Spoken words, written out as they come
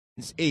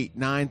8,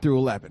 9 through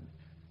 11.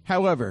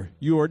 However,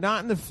 you are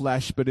not in the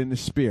flesh, but in the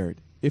Spirit.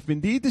 If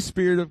indeed the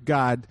Spirit of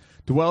God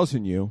dwells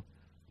in you,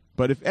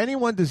 but if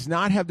anyone does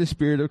not have the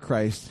Spirit of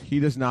Christ, he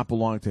does not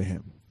belong to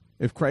him.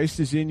 If Christ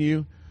is in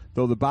you,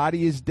 though the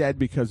body is dead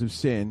because of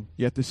sin,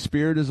 yet the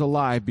Spirit is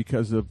alive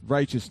because of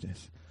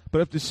righteousness.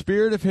 But if the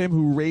Spirit of him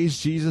who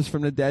raised Jesus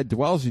from the dead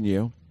dwells in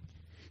you,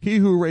 he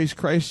who raised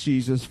Christ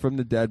Jesus from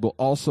the dead will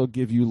also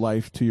give you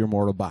life to your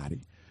mortal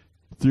body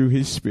through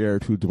his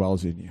Spirit who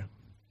dwells in you.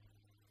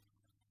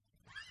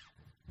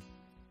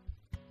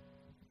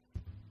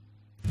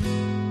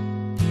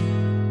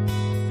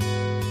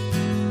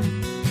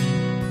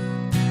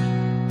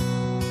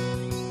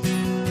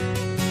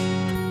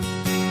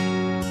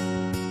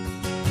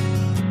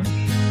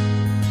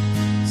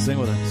 Sing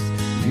with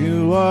us.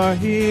 You are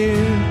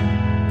here,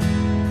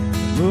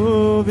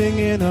 moving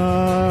in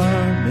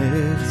our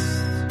midst.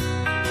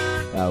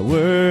 I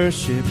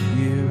worship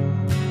you.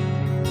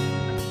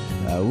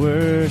 I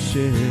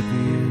worship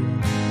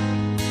you.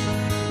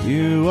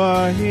 You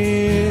are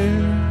here,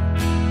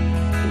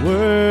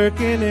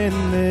 working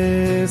in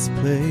this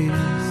place.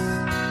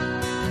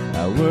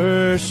 I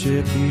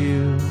worship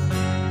you.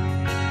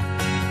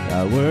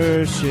 I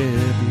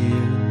worship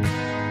you.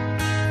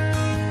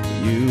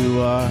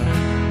 You are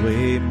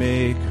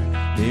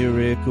Waymaker,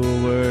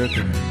 miracle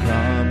worker,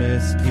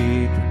 promise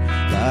keeper,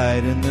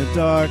 light in the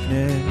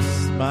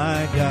darkness,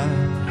 my God,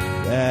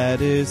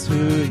 that is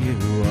who you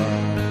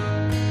are.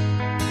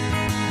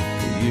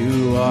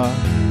 You are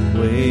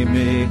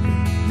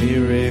Waymaker,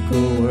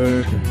 miracle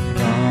worker,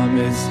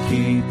 promise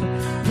keeper,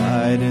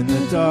 light in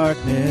the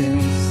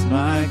darkness,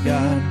 my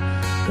God,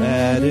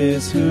 that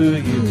is who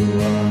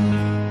you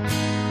are.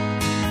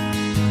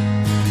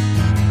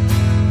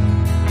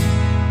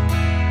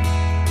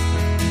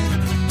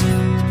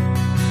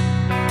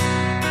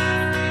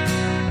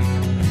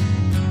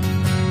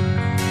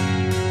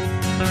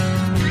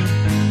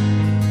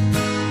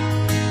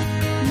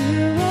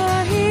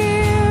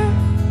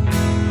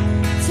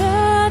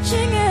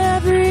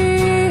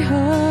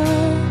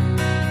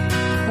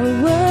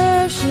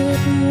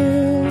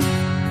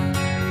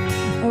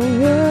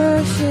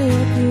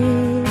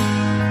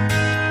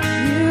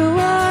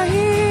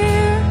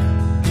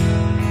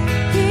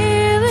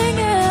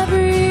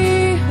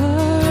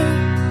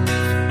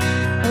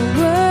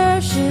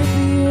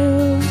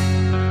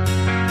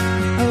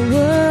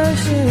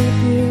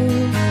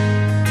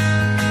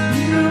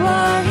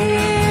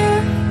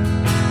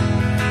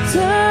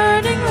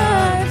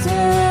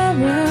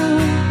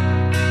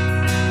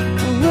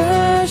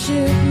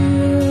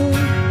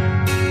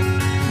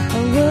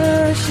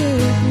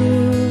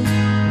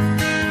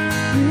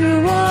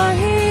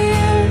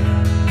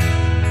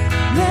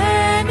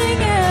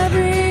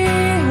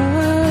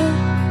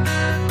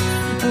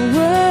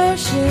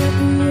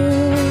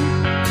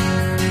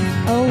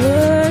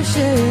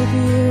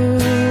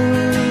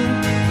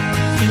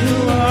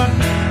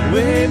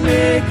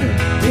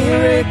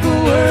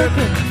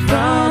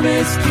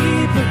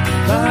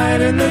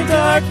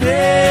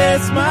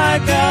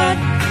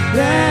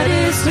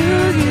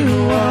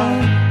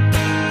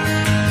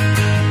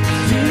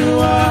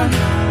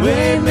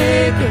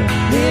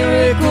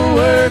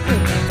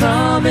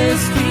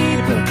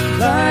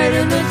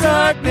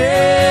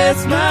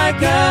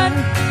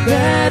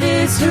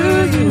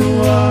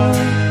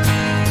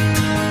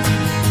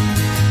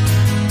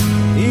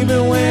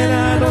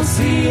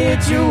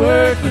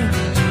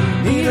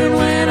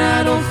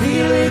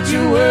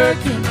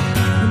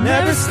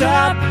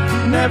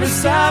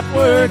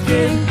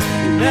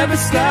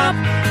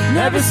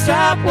 Never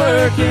stop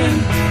working.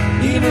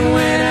 Even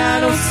when I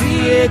don't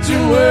see it,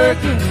 you're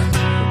working.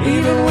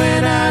 Even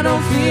when I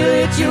don't feel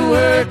it, you're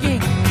working.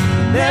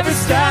 Never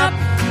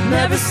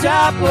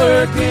stop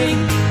working.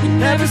 You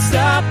never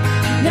stop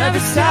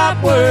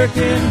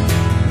working.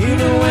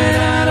 Even when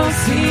I don't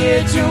see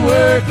it, you're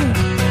working.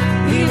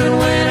 Even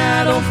when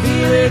I don't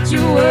feel it,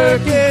 you're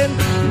working.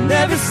 You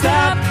never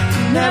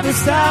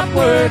stop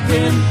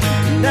working.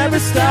 You never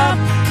stop.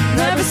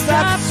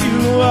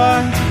 You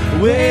are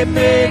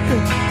Waymaker,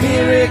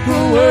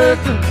 miracle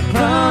worker,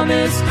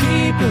 promise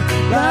keeper,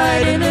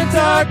 light in the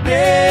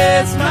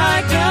darkness,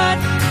 my God,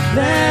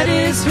 that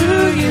is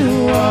who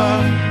you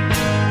are.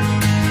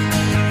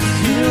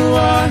 You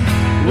are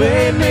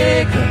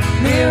Waymaker,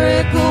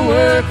 miracle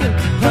worker,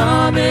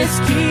 promise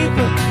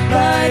keeper,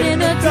 light in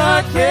the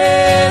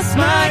darkness,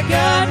 my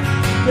God,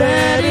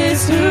 that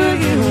is who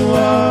you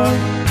are.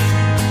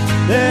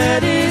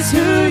 That is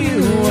who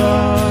you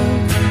are.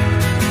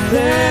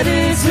 That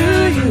is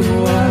who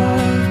you are.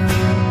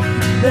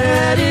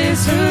 That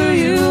is who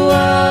you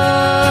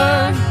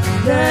are.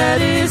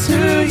 That is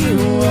who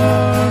you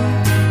are.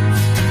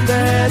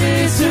 That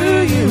is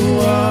who you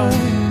are.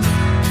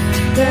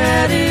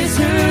 That is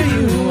who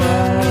you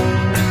are.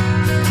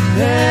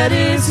 That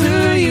is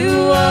who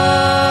you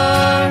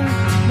are.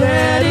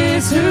 That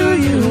is who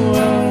you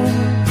are.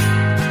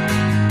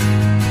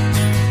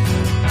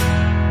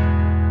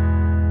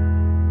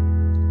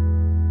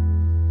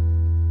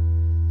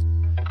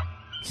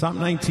 Psalm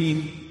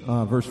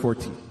 19, verse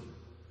 14.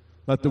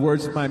 Let the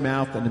words of my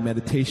mouth and the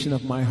meditation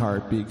of my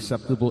heart be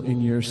acceptable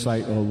in your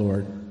sight, O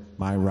Lord,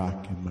 my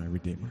rock and my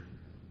redeemer.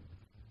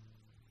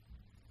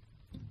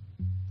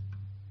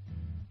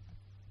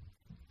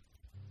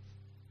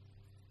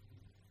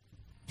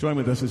 Join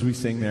with us as we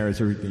sing There Is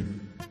a Redeemer.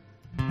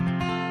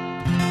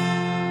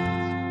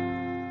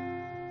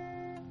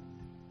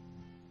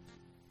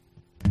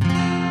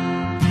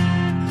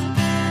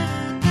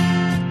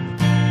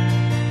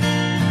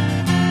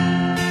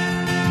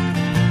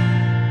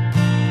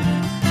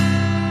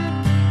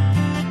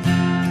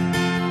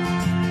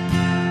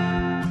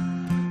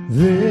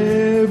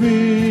 There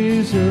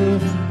is a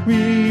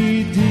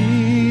Redeemer,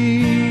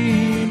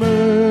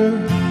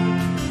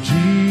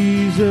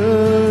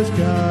 Jesus,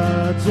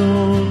 God's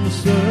own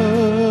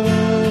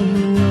Son,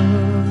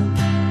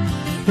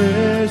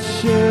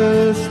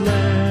 precious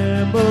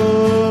Lamb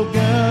of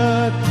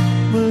God,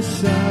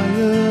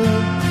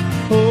 Messiah,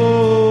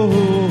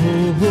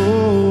 Holy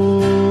One.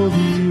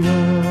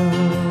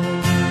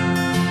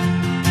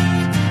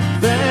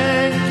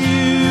 Thank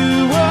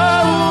you,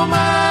 oh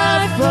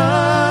my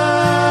Father,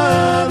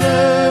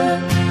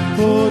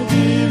 for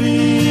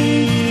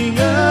giving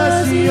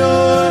us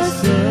your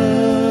Son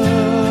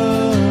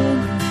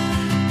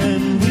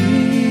and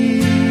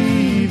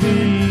leaving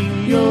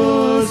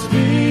your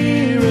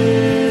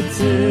Spirit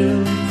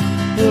till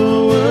the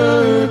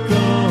work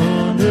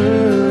on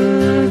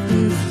earth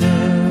is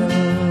done.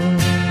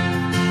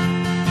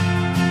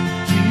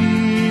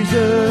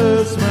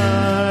 Jesus,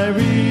 my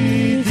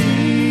Redeemer,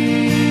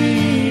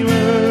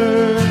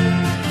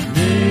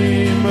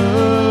 name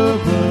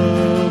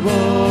above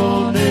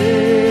all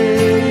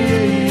names,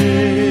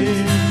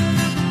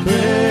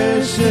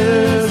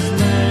 precious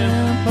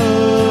Lamb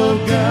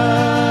of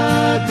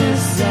God,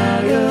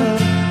 Messiah,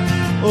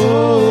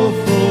 oh,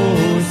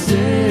 for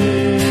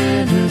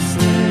sinners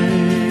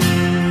slain.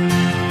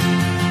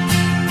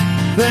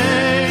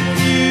 Thank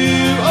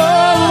you,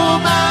 oh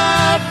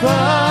my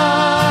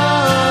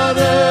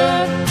Father,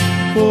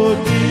 for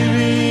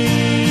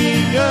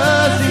giving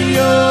us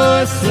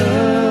your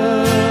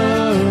Son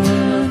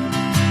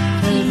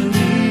and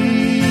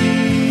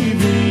leaving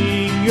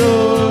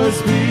your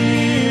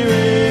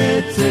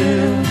Spirit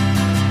till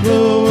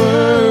the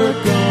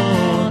work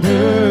on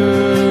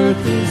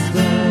earth is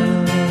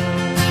done.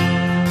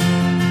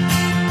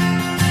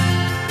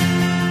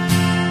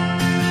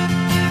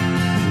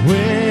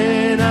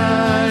 When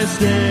I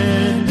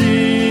stand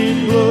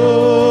in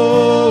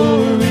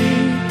glory,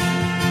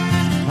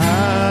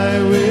 I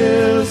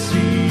will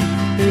see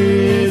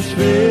His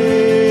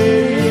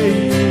face,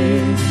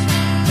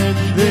 and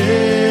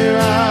there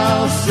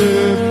I'll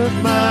serve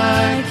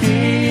my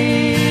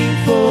King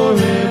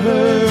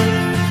forever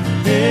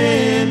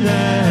in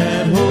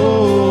that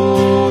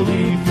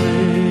holy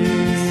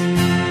place.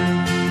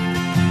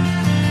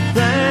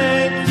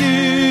 Thank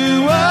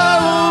you,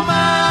 oh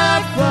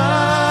my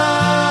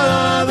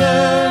Father,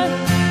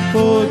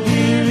 for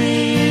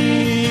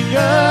giving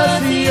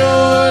us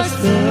your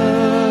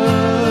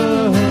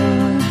Son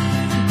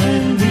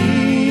and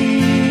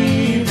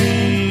leaving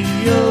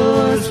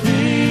your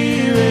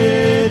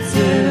Spirit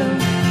till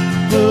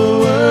the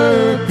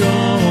work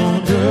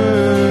on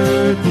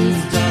earth is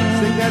done.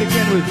 Sing that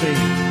again with me.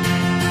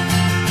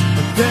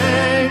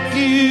 Thank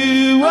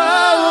you,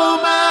 oh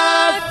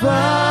my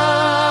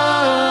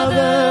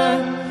Father,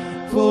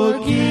 for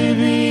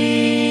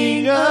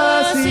giving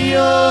us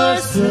your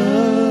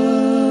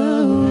Son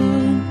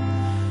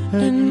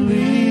and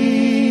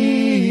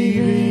leaving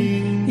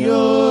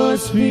your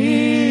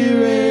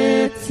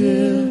Spirit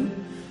till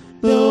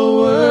the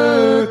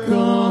work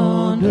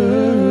on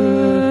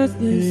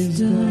earth is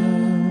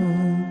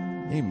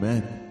done.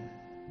 Amen.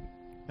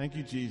 Thank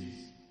you, Jesus.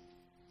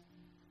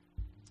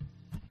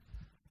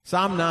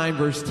 Psalm 9,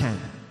 verse 10.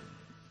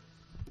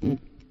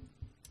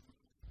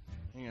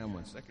 Hang on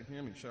one second here.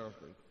 Let me shut off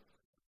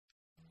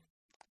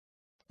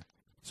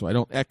so I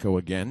don't echo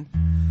again.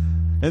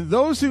 And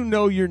those who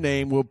know your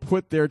name will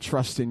put their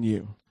trust in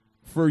you.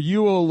 For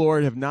you, O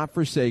Lord, have not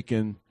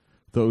forsaken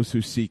those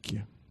who seek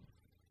you.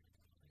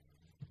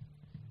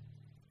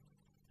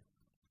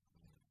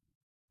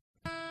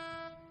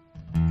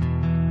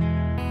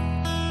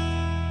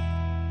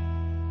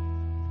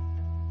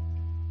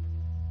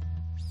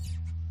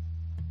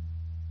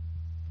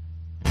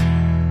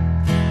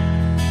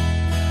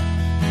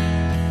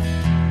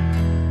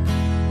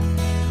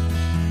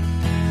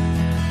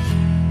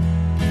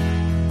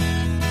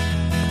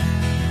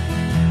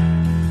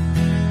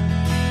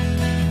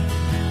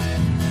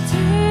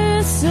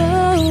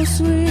 So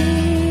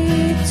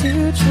sweet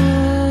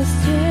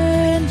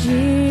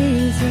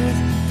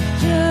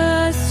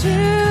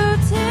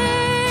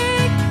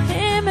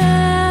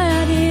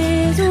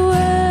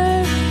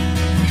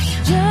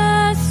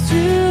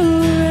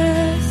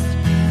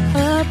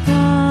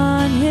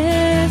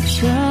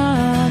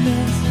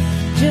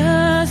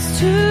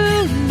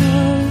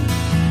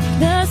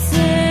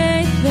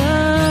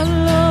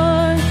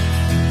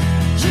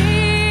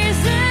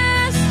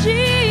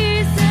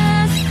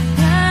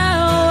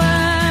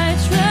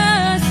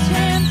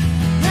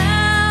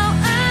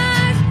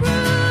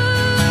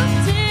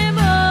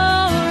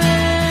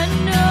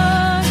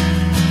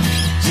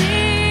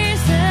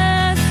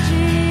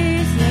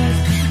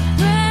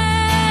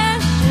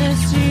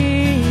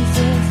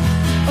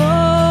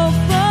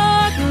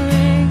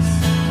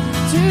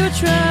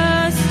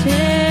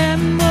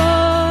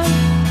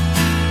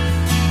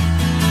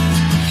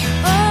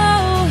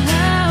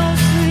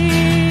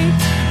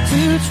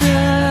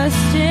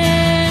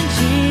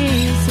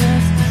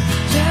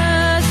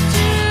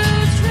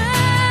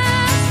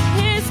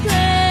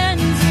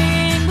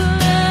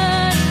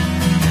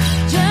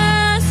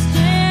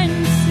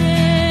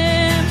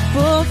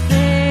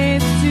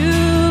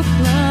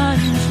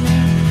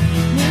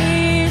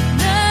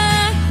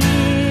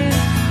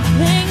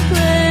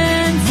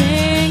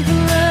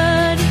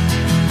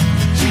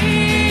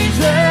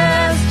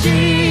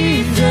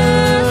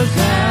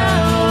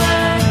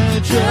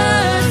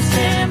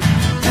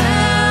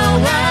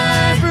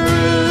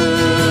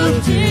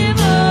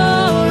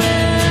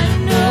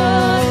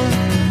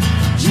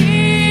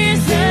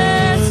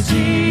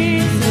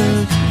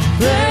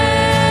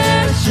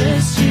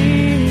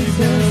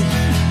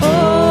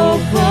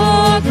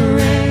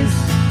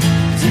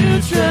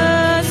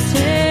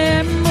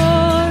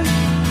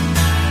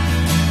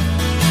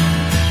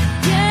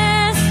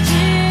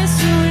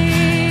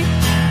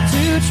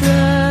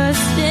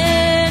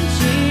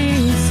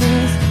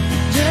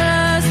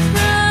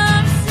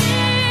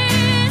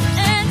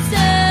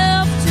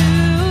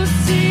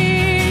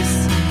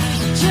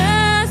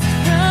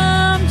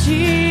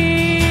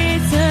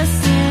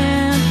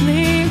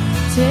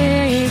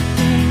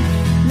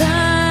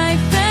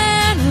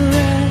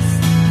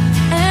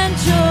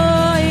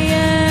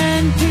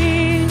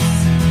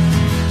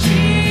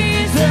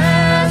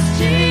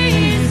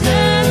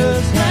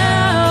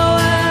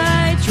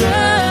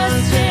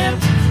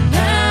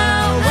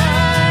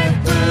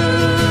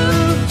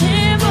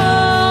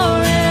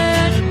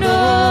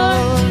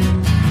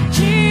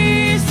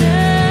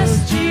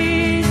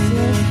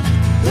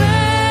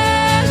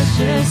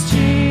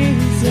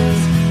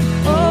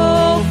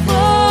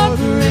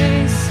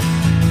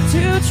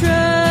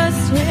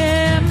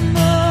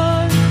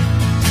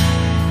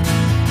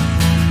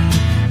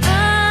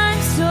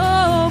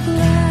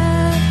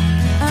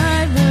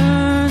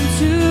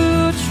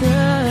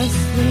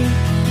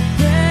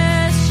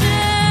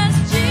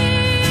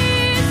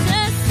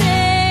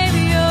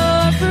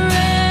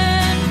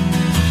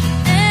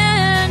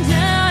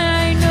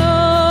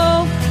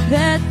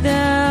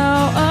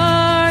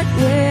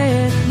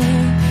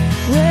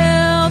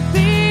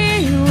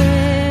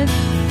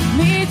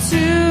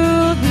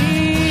to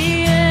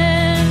the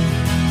end.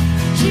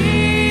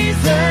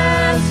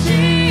 Jesus,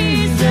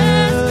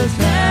 Jesus,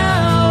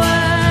 how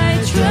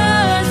I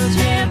trust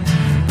him,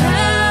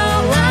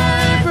 how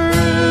I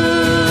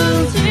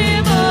proved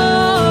him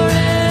o'er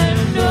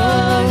and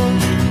o'er.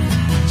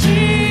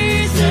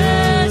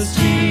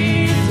 Jesus,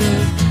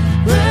 Jesus,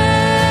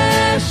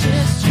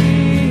 precious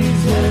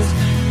Jesus,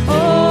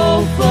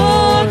 oh,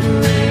 for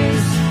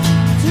grace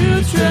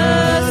to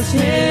trust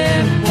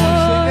him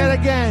more. Sing it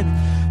again.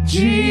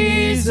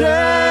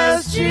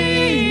 Jesus,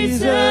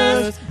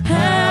 Jesus,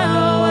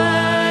 how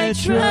I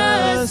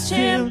trust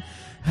him,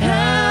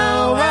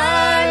 how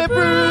I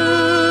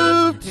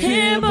proved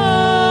him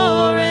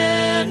o'er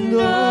and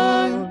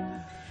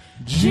o'er.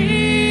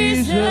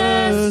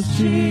 Jesus,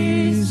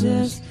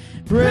 Jesus,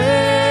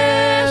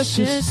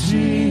 precious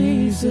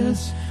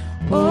Jesus,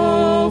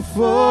 oh,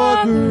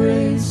 for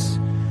grace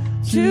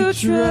to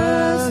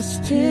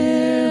trust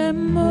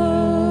him more.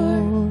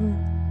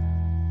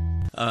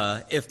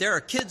 If there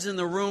are kids in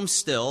the room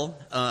still,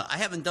 I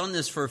haven't done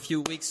this for a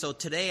few weeks, so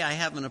today I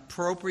have an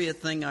appropriate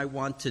thing I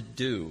want to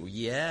do.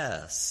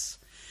 Yes.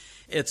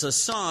 It's a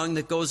song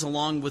that goes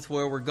along with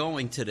where we're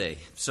going today.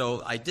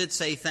 So I did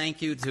say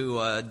thank you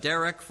to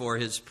Derek for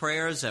his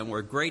prayers, and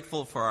we're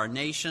grateful for our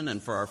nation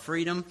and for our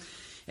freedom.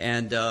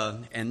 And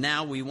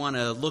now we want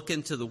to look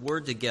into the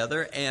Word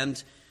together.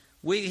 And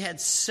we had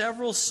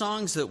several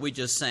songs that we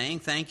just sang.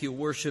 Thank you,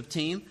 worship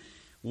team.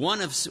 One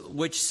of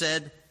which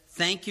said,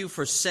 "Thank you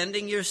for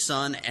sending your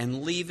son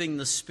and leaving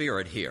the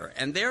Spirit here."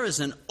 And there is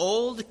an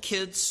old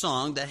kid's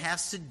song that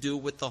has to do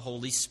with the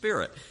Holy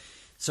Spirit.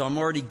 So I'm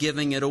already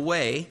giving it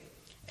away.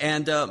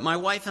 And my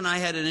wife and I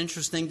had an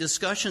interesting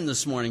discussion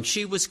this morning.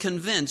 She was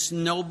convinced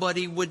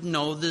nobody would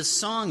know this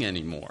song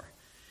anymore.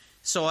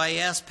 So I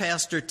asked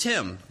Pastor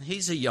Tim.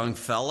 He's a young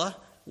fella.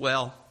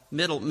 Well,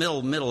 middle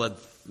of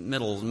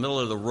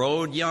the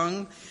road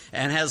young,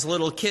 and has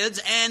little kids,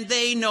 and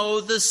they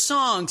know the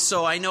song.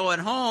 So I know at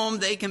home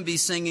they can be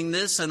singing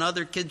this, and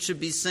other kids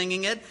should be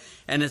singing it.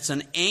 And it's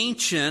an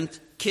ancient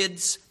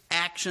kids'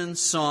 action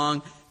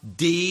song,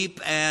 Deep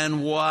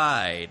and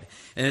Wide.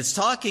 And it's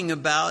talking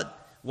about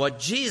what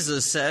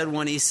Jesus said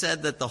when he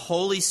said that the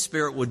Holy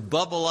Spirit would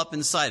bubble up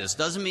inside us.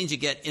 Doesn't mean you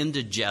get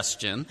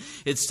indigestion.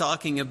 It's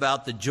talking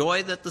about the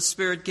joy that the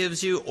Spirit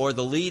gives you, or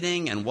the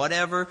leading and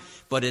whatever,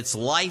 but it's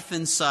life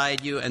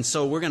inside you. And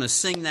so we're going to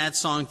sing that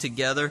song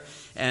together,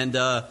 and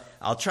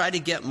I'll try to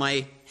get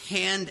my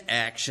hand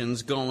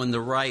actions going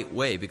the right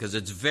way, because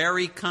it's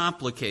very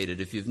complicated.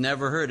 If you've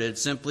never heard it, it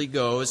simply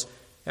goes,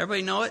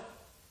 everybody know it?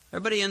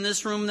 Everybody in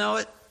this room know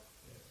it?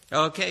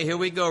 Okay, here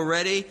we go.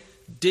 Ready?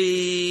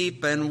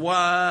 Deep and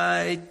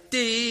wide,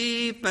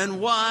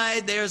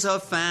 there's a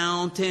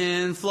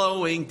fountain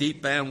flowing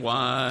deep and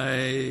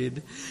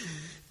wide.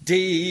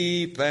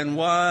 Deep and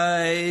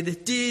wide,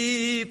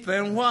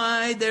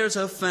 there's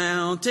a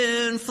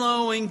fountain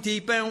flowing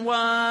deep and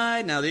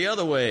wide. Now the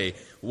other way.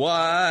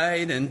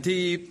 Wide and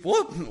deep,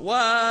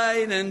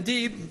 wide and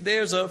deep,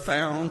 there's a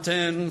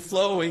fountain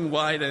flowing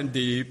wide and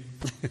deep.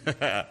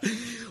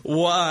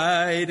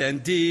 Wide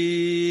and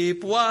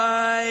deep,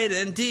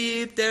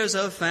 there's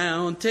a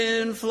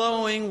fountain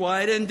flowing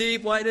wide and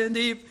deep,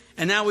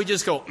 And now we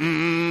just go,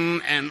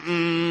 and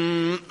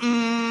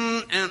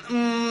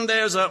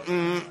there's a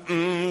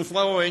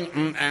flowing,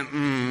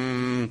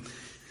 and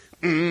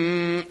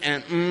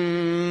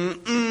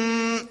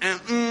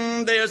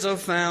there's a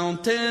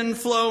fountain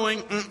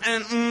flowing,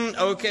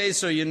 Okay,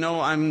 so you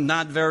know I'm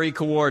not very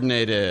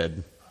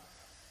coordinated.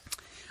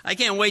 I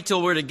can't wait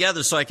till we're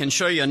together so I can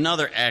show you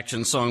another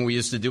action song we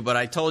used to do, but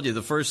I told you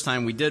the first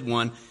time we did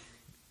one,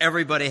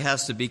 everybody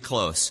has to be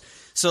close.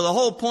 So the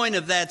whole point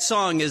of that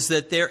song is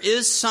that there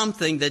is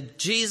something that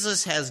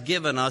Jesus has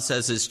given us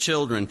as his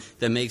children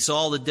that makes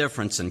all the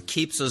difference and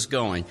keeps us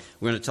going.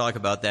 We're going to talk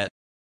about that.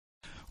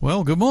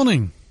 Well, good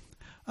morning.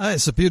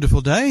 It's a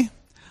beautiful day,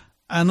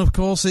 and of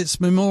course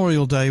it's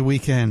Memorial Day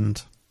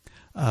weekend,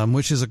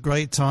 which is a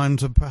great time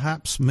to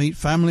perhaps meet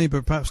family,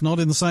 but perhaps not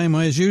in the same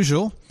way as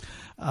usual.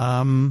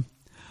 But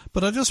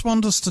I just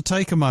want us to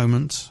take a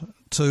moment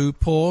to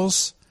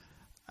pause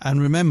and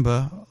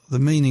remember the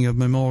meaning of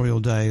Memorial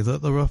Day,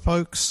 that there are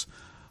folks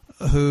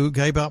who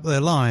gave up their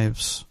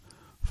lives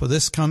for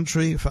this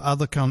country, for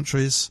other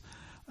countries,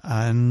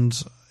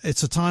 and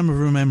it's a time of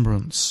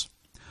remembrance.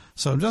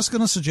 So I'm just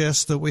going to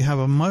suggest that we have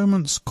a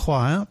moment's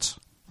quiet,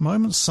 a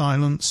moment's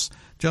silence,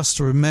 just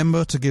to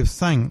remember to give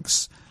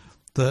thanks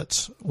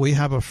that we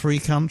have a free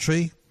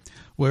country.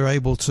 We're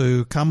able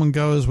to come and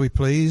go as we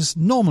please,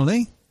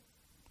 normally,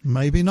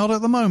 maybe not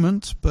at the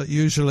moment, but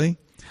usually,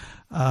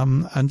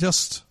 and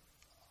just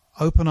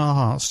open our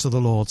hearts to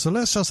the Lord. So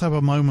let's just have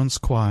a moment's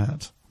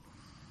quiet.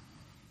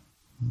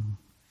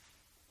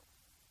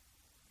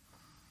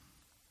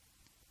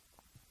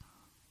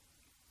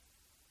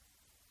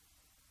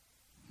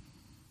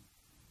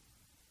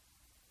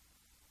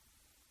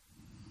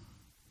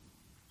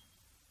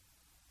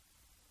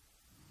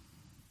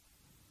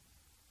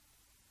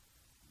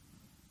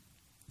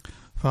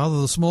 Father,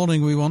 this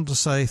morning we want to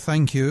say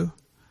thank you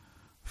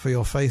for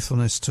your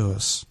faithfulness to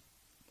us.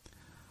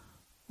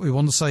 we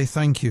want to say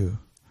thank you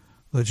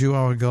that you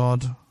are a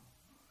God,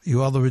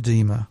 you are the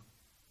Redeemer.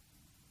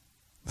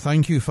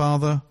 Thank you,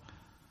 Father,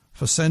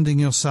 for sending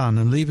your Son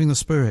and leaving the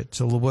Spirit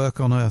till the work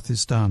on earth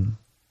is done.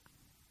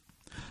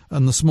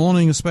 And this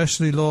morning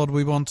especially, Lord,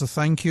 we want to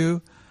thank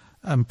you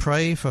and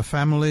pray for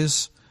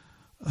families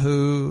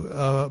who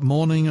are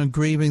mourning and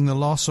grieving the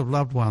loss of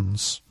loved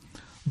ones,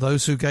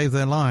 those who gave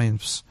their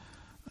lives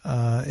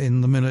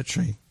in the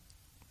military,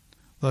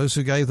 those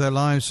who gave their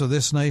lives for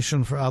this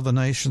nation, for other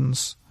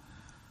nations.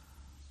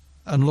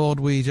 And Lord,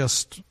 we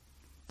just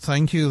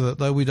thank you that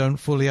though we don't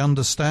fully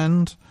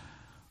understand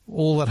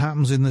all that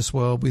happens in this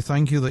world, we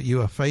thank you that you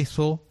are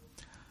faithful.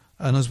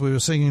 And as we were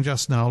singing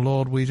just now,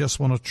 Lord, we just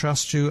want to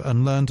trust you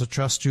and learn to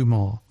trust you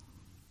more.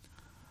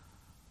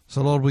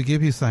 So, Lord, we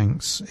give you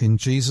thanks in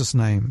Jesus'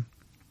 name.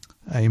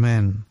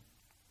 Amen.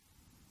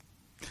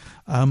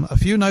 A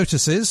few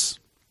notices.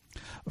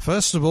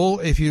 First of all,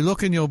 if you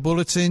look in your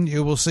bulletin,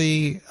 you will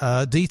see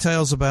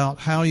details about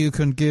how you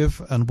can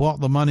give and what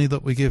the money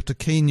that we give to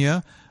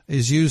Kenya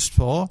is used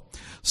for.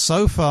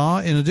 So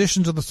far, in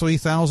addition to the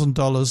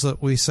 $3,000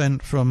 that we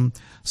sent from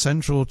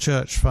Central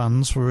Church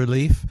Funds for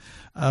relief,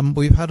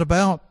 we've had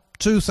about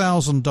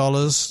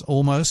 $2,000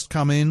 almost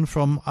come in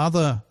from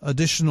other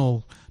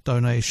additional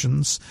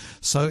donations.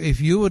 So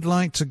if you would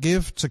like to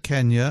give to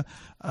Kenya,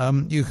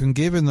 you can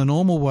give in the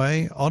normal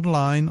way,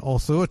 online or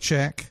through a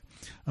check,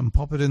 and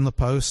pop it in the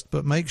post,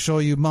 but make sure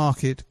you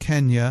mark it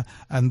Kenya,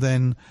 and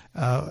then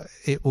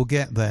it will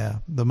get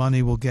there. The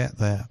money will get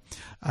there.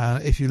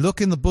 If you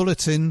look in the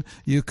bulletin,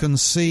 you can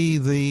see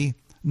the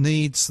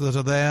needs that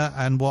are there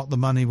and what the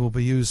money will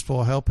be used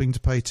for, helping to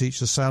pay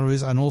teachers'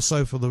 salaries and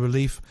also for the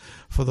relief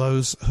for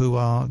those who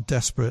are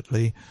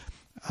desperately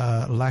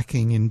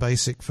lacking in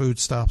basic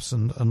foodstuffs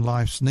and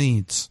life's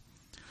needs.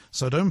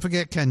 So don't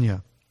forget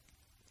Kenya.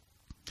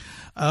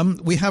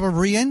 We have a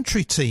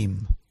re-entry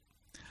team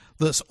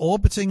that's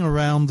orbiting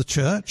around the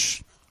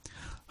church,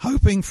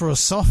 hoping for a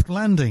soft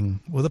landing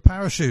with a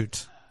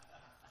parachute.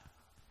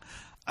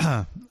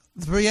 The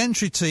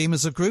re-entry team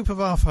is a group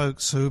of our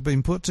folks who have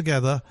been put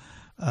together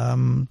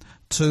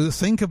to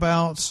think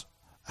about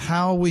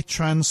how we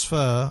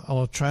transfer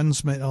or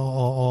transmit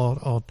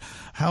or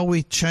how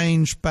we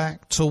change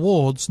back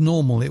towards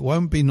normal. It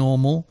won't be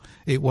normal.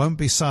 It won't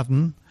be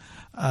sudden.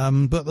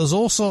 But there's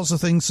all sorts of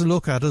things to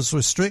look at as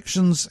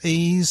restrictions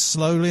ease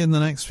slowly in the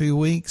next few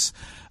weeks,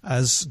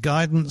 as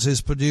guidance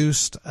is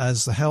produced,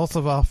 as the health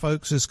of our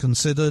folks is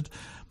considered.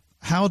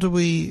 How do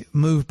we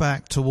move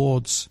back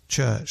towards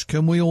church?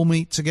 Can we all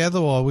meet together,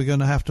 or are we going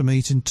to have to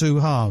meet in two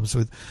halves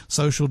with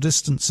social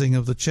distancing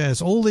of the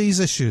chairs? All these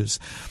issues.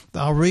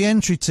 Our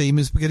re-entry team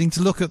is beginning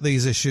to look at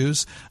these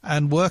issues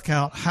and work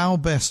out how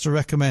best to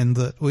recommend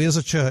that we as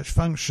a church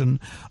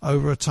function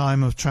over a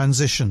time of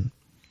transition.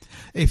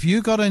 If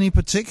you got any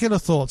particular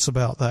thoughts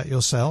about that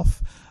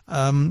yourself,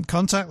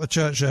 contact the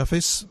church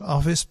office.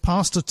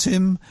 Pastor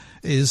Tim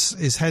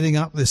is heading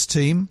up this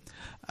team,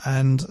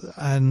 and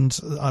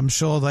I'm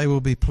sure they will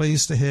be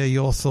pleased to hear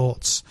your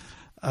thoughts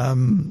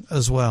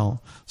as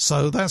well.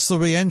 So that's the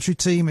re-entry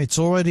team. It's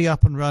already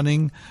up and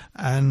running,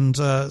 and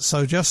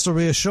so just to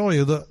reassure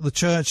you that the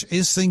church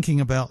is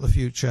thinking about the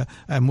future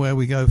and where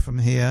we go from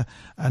here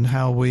and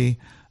how we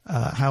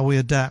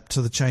adapt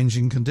to the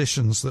changing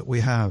conditions that we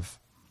have.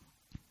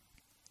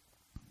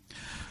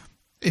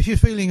 If you're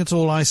feeling at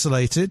all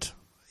isolated,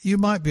 you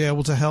might be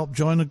able to help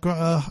join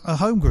a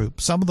home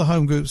group. Some of the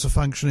home groups are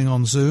functioning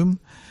on Zoom.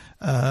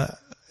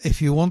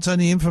 If you want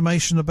any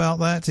information about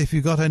that, if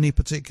you've got any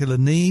particular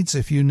needs,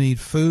 if you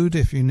need food,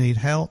 if you need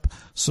help,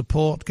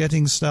 support,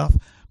 getting stuff,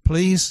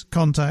 please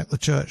contact the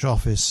church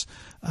office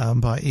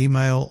by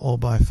email or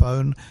by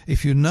phone.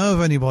 If you know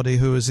of anybody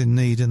who is in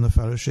need in the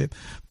fellowship,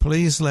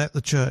 please let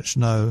the church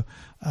know,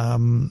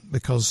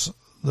 because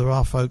there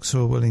are folks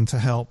who are willing to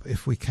help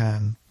if we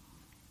can.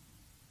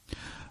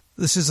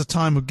 This is a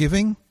time of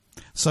giving,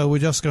 so we're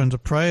just going to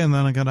pray and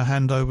then I'm going to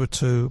hand over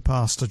to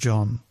Pastor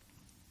John.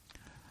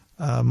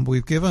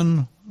 We've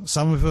given,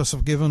 some of us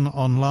have given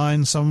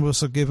online, some of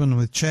us have given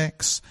with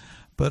checks,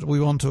 but we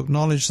want to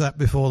acknowledge that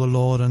before the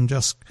Lord and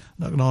just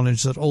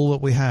acknowledge that all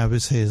that we have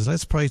is His.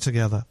 Let's pray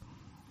together.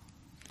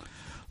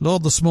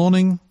 Lord, this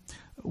morning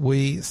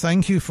we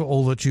thank you for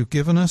all that you've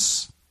given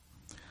us.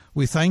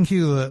 We thank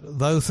you that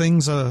though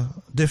things are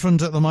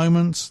different at the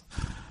moment,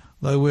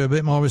 though we're a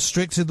bit more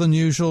restricted than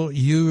usual,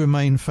 you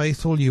remain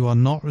faithful. You are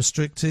not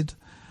restricted.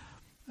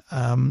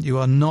 You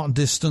are not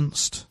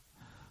distanced.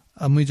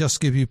 And we just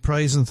give you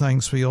praise and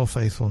thanks for your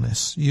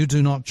faithfulness. You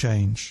do not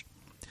change.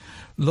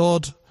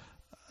 Lord,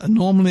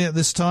 normally at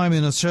this time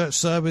in a church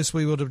service,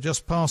 we would have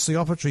just passed the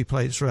offertory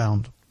plates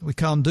round. We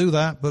can't do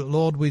that, but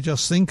Lord, we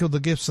just think of the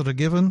gifts that are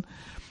given,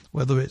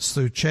 whether it's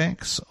through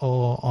checks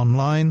or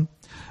online,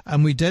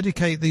 and we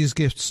dedicate these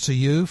gifts to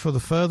you for the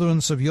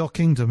furtherance of your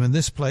kingdom in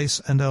this place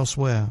and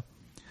elsewhere.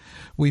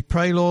 We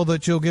pray, Lord,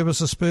 that you'll give us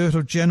a spirit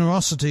of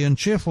generosity and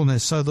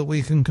cheerfulness so that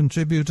we can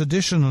contribute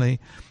additionally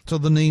to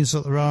the needs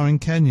that there are in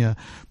Kenya.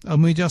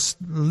 And we just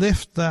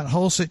lift that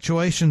whole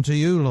situation to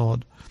you,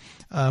 Lord.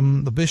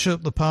 The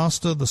bishop, the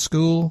pastor, the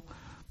school,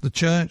 the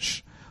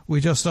church. We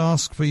just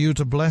ask for you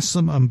to bless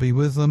them and be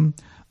with them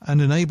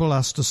and enable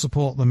us to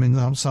support them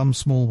in some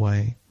small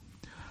way.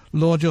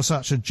 Lord, you're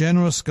such a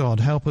generous God.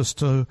 Help us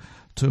to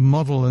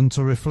model and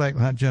to reflect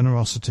that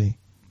generosity.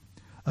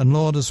 And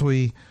Lord, as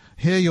we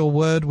hear your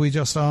word, we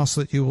just ask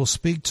that you will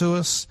speak to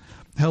us.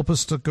 Help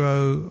us to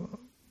grow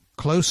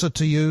closer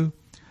to you.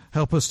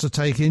 Help us to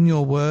take in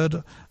your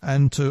word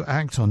and to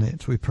act on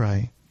it, we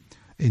pray.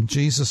 In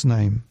Jesus'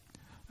 name,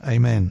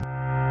 amen.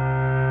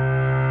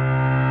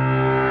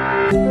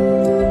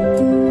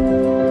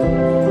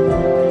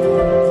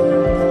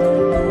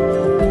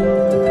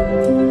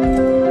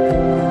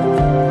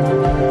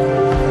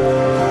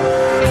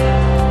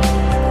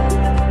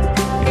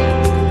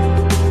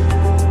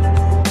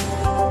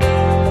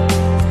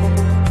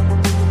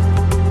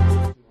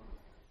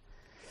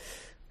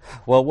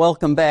 Well,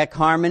 welcome back,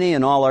 Harmony,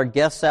 and all our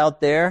guests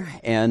out there,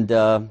 and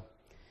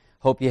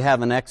hope you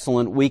have an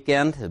excellent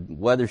weekend. The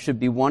weather should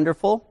be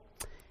wonderful.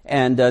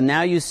 And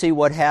now you see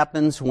what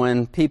happens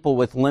when people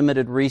with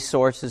limited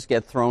resources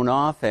get thrown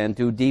off and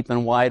do deep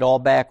and wide all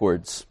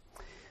backwards.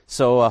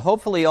 So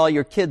hopefully all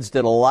your kids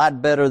did a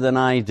lot better than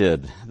I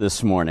did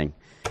this morning.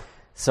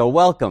 So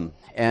welcome.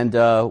 And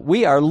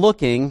we are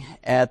looking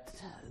at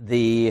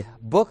the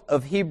book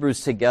of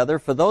Hebrews together.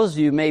 For those of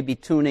you who may be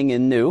tuning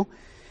in new,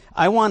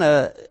 I want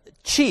to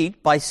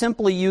cheat by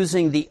simply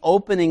using the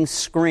opening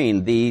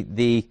screen,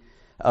 the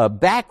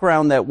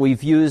background that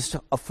we've used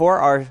for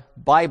our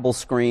Bible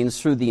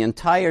screens through the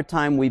entire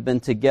time we've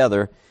been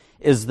together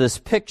is this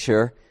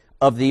picture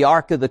of the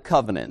Ark of the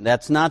Covenant.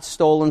 That's not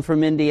stolen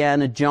from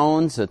Indiana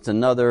Jones. It's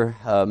another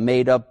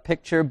made-up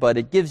picture, but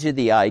it gives you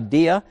the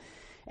idea.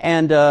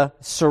 And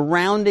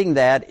surrounding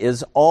that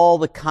is all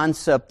the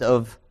concept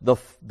of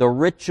the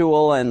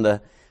ritual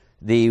and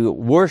the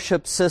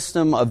worship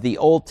system of the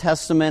Old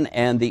Testament,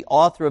 and the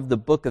author of the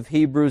book of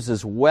Hebrews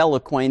is well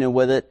acquainted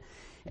with it,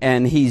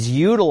 and he's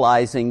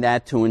utilizing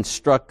that to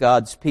instruct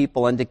God's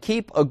people and to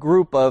keep a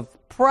group of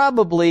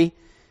probably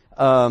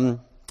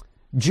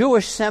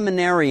Jewish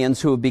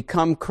seminarians who have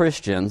become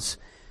Christians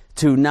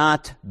to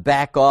not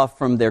back off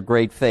from their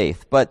great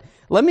faith. But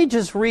let me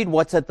just read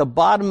what's at the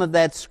bottom of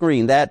that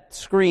screen. That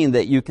screen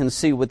that you can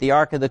see with the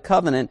Ark of the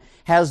Covenant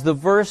has the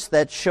verse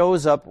that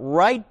shows up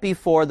right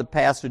before the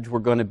passage we're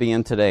going to be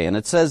in today. And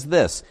it says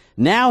this: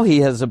 "Now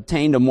he has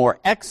obtained a more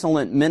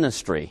excellent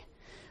ministry,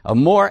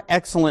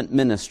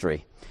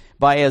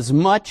 by as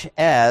much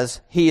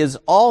as he is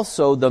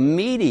also the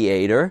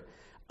mediator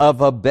of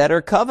a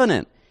better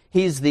covenant."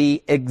 He's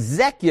the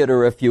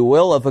executor, if you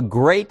will, of a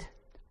great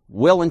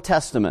will and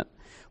testament,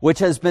 which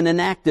has been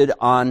enacted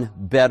on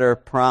better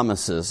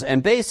promises.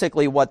 And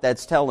basically what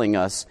that's telling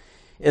us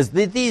is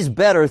that these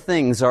better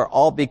things are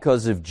all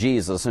because of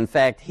Jesus. In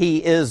fact, he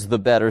is the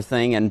better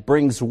thing and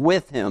brings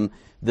with him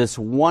this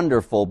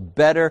wonderful,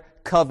 better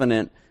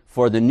covenant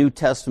for the New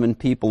Testament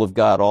people of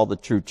God, all the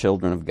true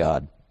children of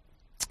God.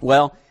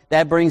 Well,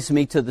 that brings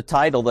me to the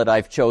title that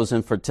I've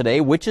chosen for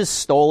today, which is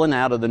stolen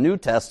out of the New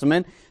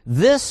Testament.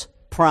 This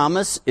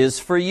promise is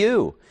for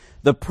you.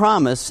 The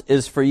promise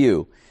is for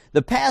you.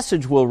 The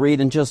passage we'll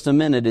read in just a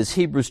minute is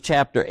Hebrews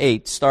chapter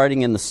 8,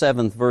 starting in the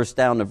 7th verse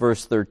down to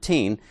verse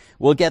 13.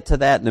 We'll get to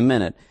that in a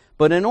minute.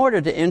 But in order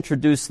to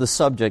introduce the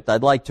subject,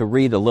 I'd like to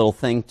read a little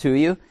thing to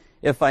you,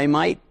 if I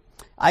might.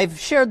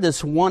 I've shared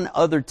this one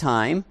other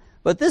time,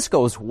 but this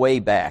goes way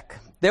back.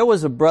 There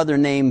was a brother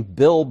named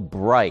Bill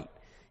Bright.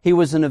 He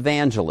was an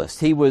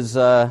evangelist. He was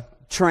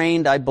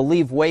trained, I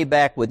believe, way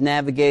back with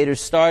Navigators,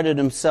 started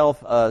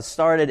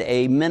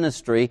a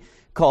ministry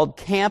called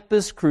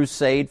Campus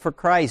Crusade for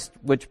Christ,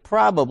 which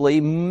probably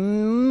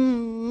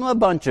a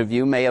bunch of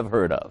you may have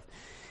heard of.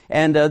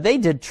 And they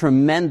did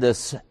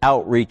tremendous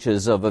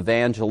outreaches of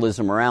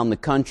evangelism around the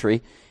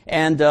country.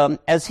 And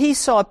as he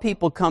saw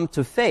people come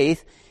to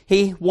faith,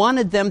 he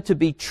wanted them to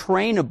be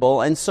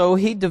trainable, and so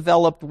he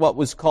developed what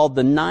was called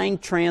the 9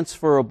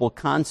 transferable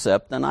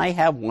concept. And I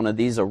have one of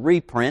these, a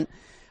reprint.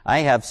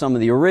 I have some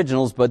of the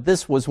originals, but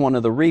this was one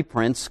of the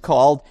reprints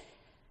called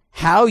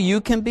How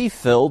You Can Be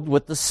Filled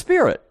with the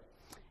Spirit.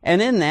 And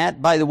in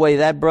that, by the way,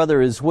 that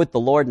brother is with the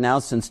Lord now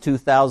since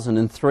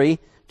 2003,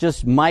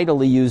 just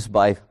mightily used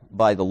by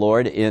the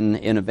Lord in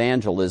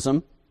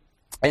evangelism.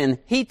 And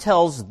he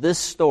tells this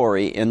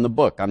story in the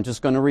book. I'm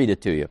just going to read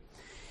it to you.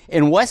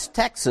 In West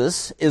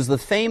Texas is the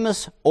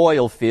famous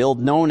oil field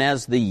known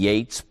as the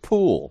Yates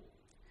Pool.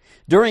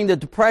 During the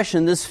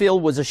Depression, this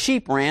field was a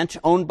sheep ranch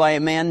owned by a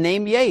man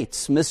named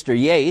Yates. Mr.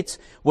 Yates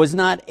was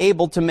not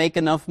able to make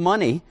enough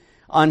money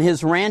on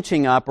his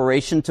ranching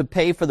operation to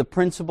pay for the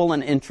principal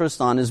and interest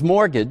on his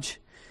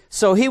mortgage,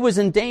 so he was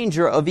in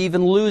danger of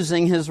even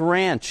losing his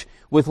ranch.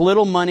 With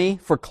little money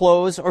for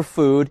clothes or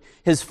food,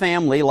 his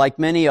family, like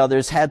many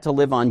others, had to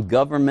live on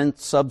government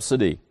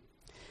subsidy.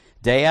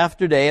 Day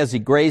after day, as he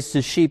grazed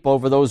his sheep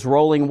over those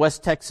rolling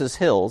West Texas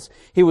hills,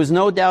 he was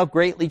no doubt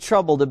greatly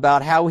troubled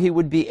about how he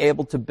would be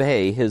able to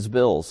pay his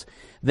bills.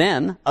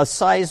 Then, a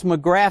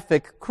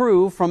seismographic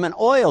crew from an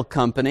oil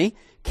company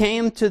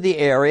came to the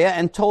area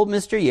and told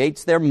Mr.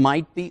 Yates there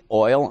might be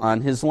oil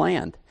on his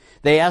land.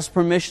 They asked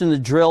permission to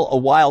drill a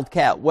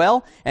wildcat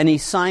well, and he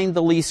signed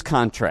the lease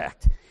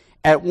contract.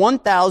 At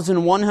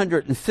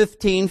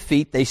 1,115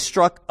 feet, they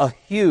struck a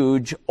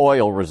huge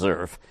oil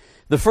reserve.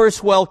 The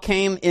first well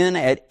came in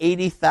at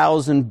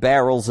 80,000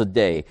 barrels a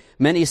day.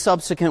 Many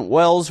subsequent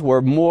wells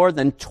were more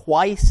than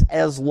twice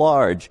as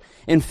large.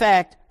 In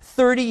fact,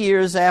 30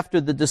 years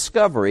after the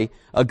discovery,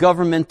 a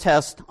government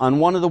test on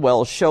one of the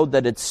wells showed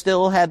that it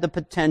still had the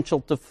potential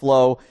to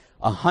flow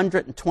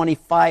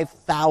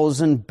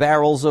 125,000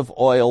 barrels of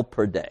oil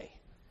per day.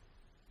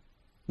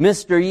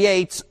 Mr.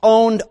 Yates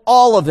owned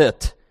all of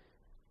it.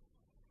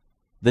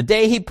 The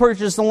day he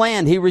purchased the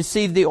land, he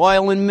received the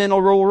oil and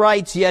mineral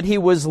rights, yet he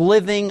was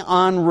living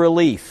on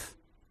relief.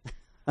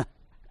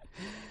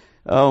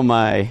 Oh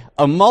my.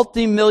 A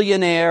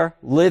multimillionaire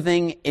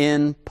living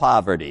in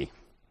poverty.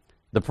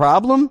 The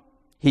problem?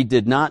 He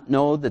did not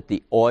know that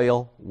the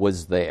oil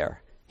was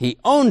there. He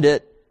owned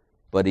it,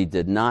 but he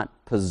did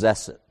not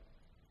possess it.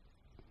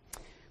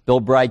 Bill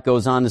Bright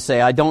goes on to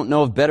say, I don't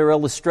know of better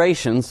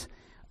illustrations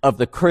of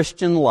the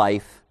Christian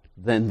life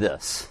than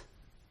this.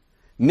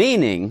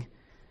 Meaning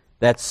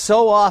that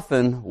so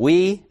often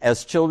we,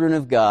 as children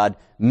of God,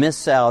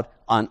 miss out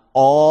on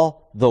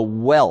all the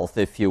wealth,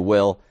 if you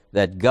will,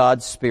 that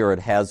God's Spirit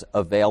has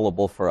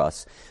available for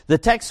us. The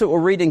text that we're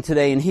reading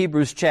today in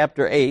Hebrews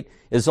chapter 8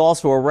 is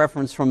also a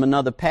reference from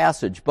another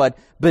passage, but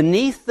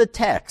beneath the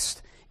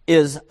text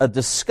is a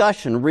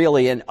discussion,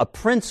 really, and a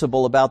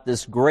principle about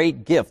this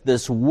great gift,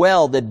 this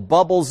well that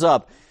bubbles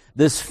up,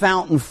 this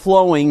fountain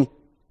flowing,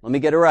 let me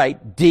get it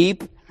right,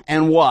 deep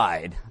and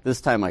wide.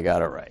 This time I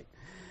got it right.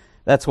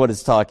 That's what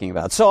it's talking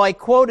about. So I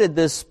quoted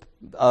this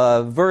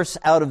verse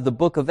out of the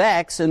book of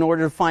Acts in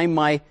order to find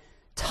my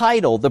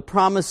title, The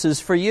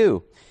Promises for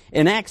You.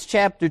 In Acts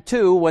chapter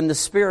 2, when the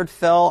Spirit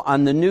fell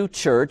on the new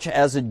church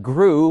as it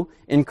grew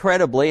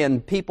incredibly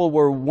and people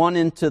were won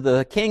into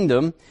the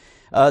kingdom,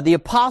 the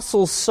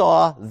apostles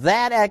saw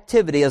that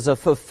activity as a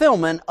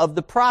fulfillment of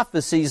the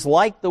prophecies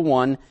like the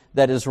one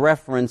that is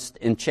referenced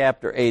in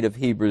chapter 8 of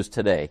Hebrews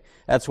today.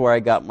 That's where I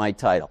got my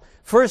title.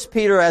 First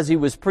Peter, as he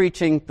was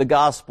preaching the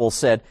gospel,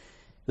 said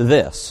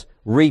this,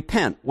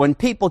 repent. When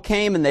people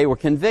came and they were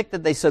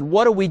convicted, they said,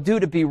 what do we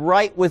do to be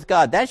right with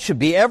God? That should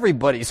be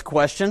everybody's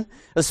question,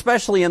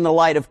 especially in the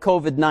light of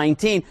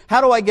COVID-19.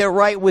 How do I get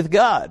right with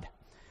God?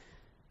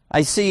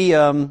 I see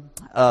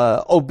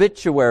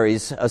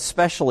obituaries,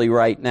 especially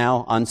right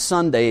now on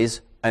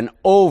Sundays, an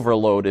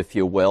overload, if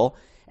you will,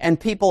 and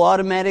people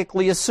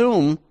automatically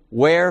assume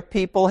where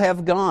people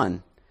have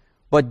gone.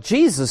 But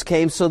Jesus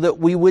came so that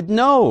we would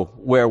know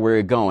where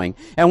we're going.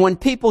 And when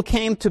people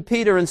came to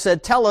Peter and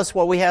said, tell us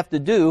what we have to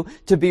do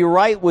to be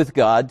right with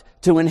God,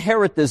 to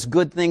inherit this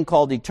good thing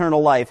called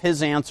eternal life,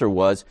 his answer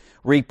was,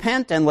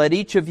 repent and let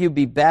each of you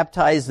be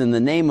baptized in the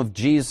name of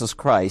Jesus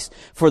Christ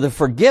for the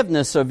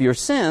forgiveness of your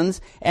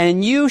sins,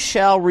 and you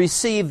shall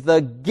receive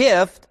the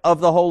gift of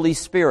the Holy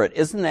Spirit.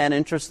 Isn't that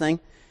interesting?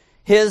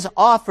 His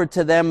offer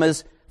to them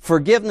is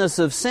forgiveness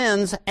of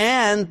sins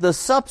and the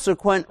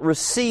subsequent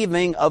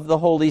receiving of the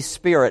Holy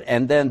Spirit.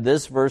 And then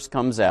this verse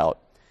comes out.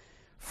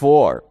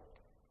 For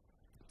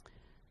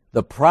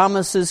the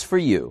promises for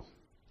you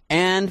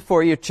and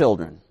for your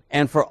children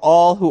and for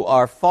all who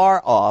are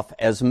far off,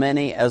 as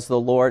many as the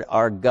Lord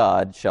our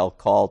God shall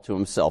call to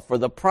himself. For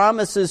the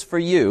promises for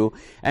you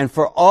and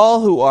for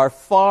all who are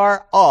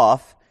far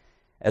off,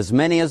 as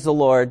many as the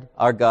Lord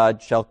our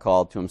God shall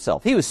call to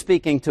himself. He was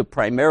speaking to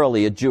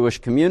primarily a Jewish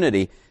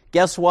community.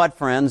 Guess what,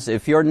 friends?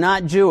 If you're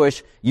not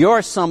Jewish,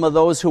 you're some of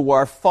those who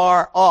are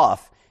far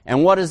off.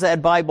 And what does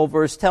that Bible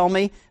verse tell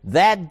me?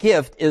 That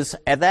gift is,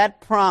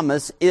 that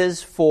promise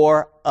is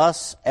for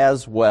us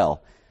as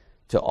well,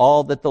 to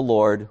all that the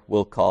Lord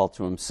will call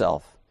to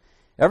himself.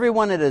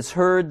 Everyone that has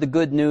heard the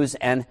good news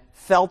and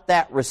felt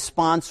that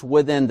response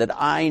within that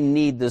I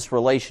need this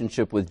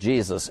relationship with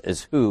Jesus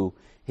is who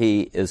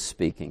he is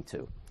speaking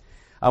to.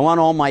 I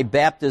want all my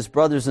Baptist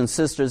brothers and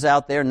sisters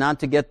out there not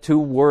to get too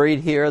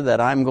worried here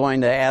that I'm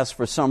going to ask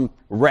for some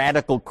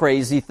radical,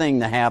 crazy thing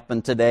to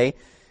happen today.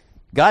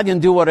 God can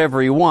do whatever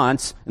he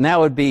wants, and that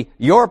would be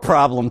your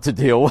problem to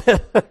deal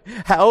with.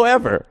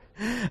 However,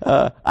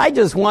 I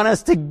just want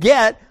us to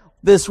get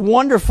this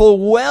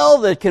wonderful well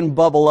that can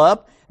bubble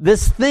up,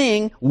 this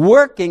thing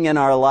working in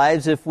our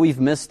lives if we've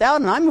missed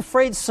out, and I'm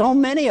afraid so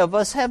many of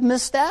us have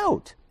missed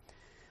out.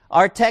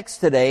 Our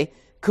text today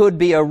could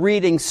be a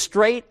reading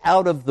straight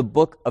out of the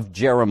book of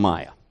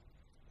Jeremiah.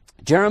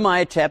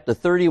 Jeremiah chapter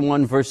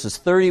 31, verses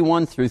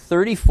 31 through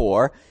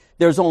 34.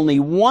 There's only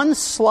one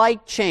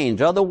slight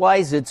change,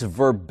 otherwise it's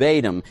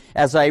verbatim.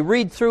 As I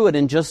read through it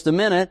in just a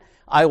minute,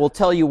 I will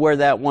tell you where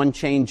that one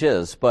change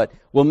is, but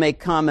we'll make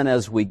comment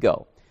as we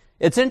go.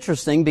 It's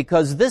interesting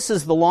because this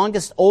is the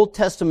longest Old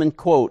Testament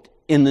quote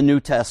in the New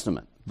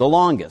Testament, the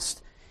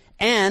longest.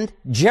 And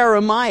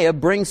Jeremiah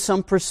brings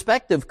some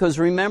perspective because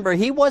remember,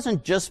 he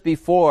wasn't just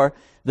before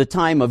the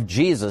time of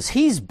Jesus.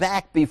 He's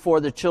back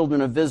before the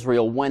children of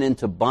Israel went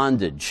into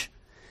bondage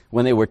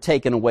when they were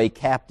taken away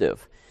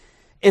captive.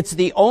 It's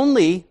the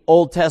only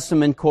Old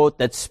Testament quote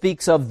that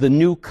speaks of the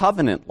new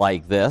covenant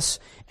like this,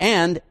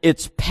 and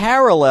it's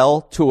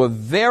parallel to a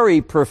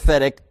very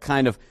prophetic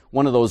kind of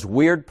one of those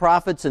weird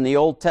prophets in the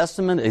Old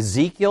Testament,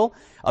 Ezekiel.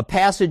 A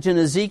passage in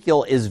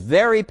Ezekiel is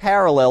very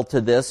parallel to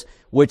this,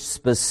 which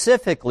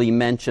specifically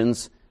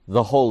mentions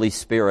the Holy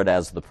Spirit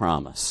as the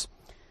promise.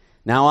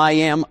 Now, I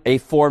am a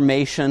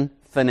formation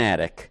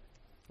fanatic.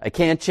 I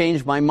can't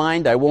change my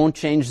mind. I won't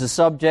change the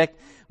subject.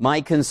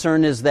 My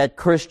concern is that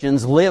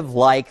Christians live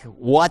like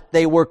what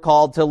they were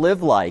called to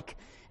live like.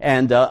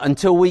 And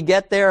until we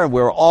get there,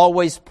 we're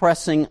always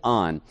pressing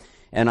on.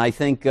 And I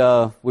think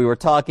we were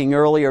talking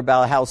earlier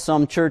about how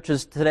some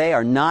churches today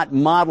are not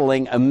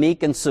modeling a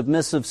meek and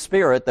submissive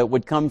spirit that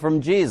would come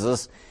from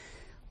Jesus.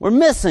 We're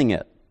missing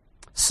it.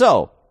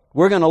 So,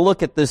 we're going to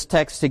look at this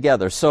text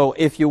together. So,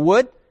 if you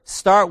would,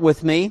 start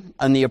with me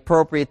on the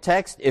appropriate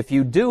text. If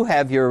you do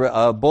have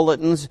your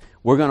bulletins,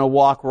 we're going to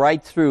walk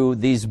right through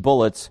these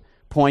bullets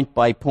point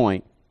by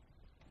point.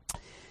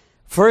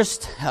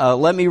 First,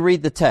 let me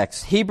read the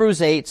text.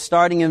 Hebrews 8,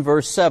 starting in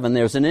verse 7.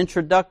 There's an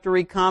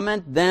introductory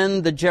comment,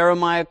 then the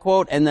Jeremiah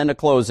quote, and then a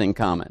closing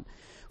comment.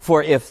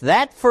 For if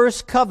that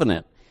first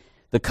covenant,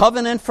 the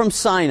covenant from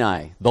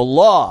Sinai, the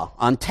law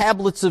on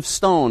tablets of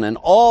stone, and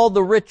all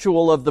the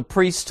ritual of the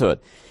priesthood,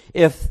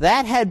 if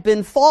that had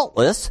been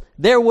faultless,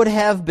 there would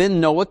have been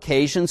no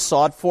occasion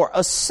sought for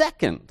a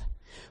second.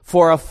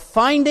 For a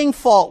finding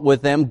fault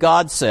with them,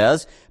 God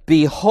says,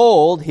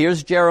 behold,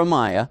 here's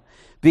Jeremiah,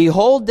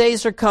 behold,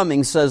 days are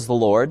coming, says the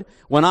Lord,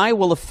 when I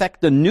will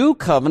effect a new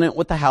covenant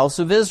with the house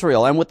of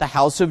Israel and with the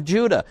house of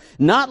Judah,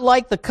 not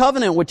like the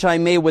covenant which I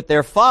made with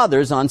their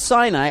fathers on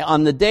Sinai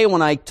on the day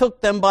when I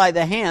took them by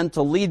the hand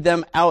to lead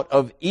them out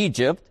of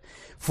Egypt,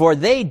 for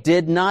they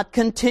did not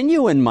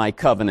continue in my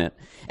covenant,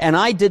 and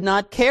I did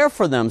not care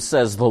for them,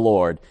 says the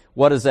Lord.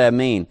 What does that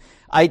mean?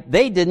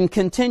 They didn't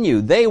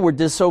continue. They were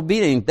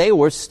disobedient. They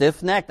were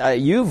stiff-necked.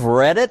 You've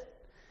read it.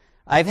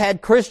 I've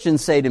had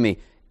Christians say to me,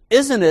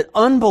 isn't it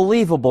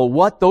unbelievable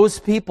what those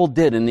people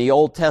did in the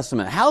Old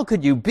Testament? How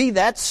could you be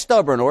that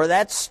stubborn or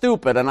that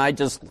stupid? And I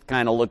just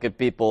kind of look at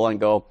people and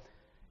go,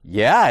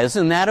 yeah,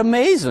 isn't that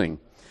amazing?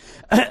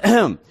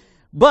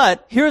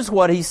 But here's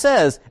what he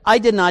says. I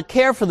did not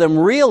care for them.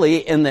 Really,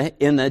 in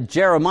the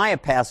Jeremiah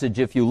passage,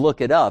 if you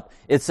look it up,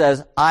 it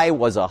says, I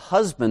was a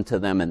husband to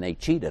them and they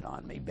cheated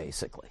on me,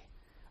 basically.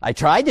 I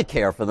tried to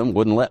care for them,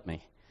 wouldn't let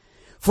me.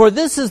 For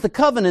this is the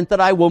covenant that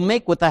I will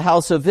make with the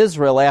house of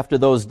Israel after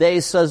those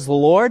days, says the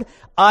Lord.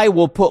 I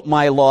will put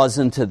my laws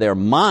into their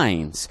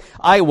minds.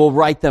 I will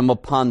write them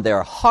upon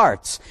their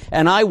hearts,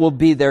 and I will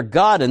be their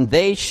God, and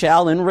they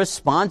shall in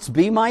response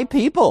be my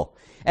people.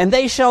 And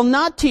they shall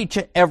not teach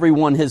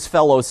everyone his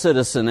fellow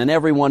citizen and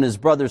everyone his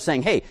brother,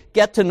 saying, hey,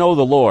 get to know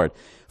the Lord.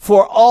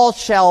 For all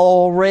shall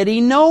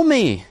already know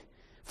me,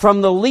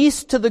 from the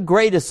least to the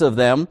greatest of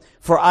them,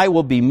 for I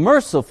will be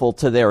merciful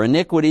to their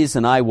iniquities,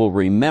 and I will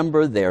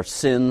remember their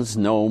sins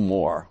no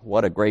more.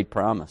 What a great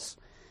promise.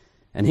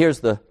 And here's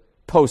the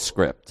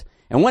postscript.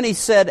 And when he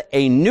said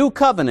a new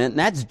covenant, and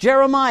that's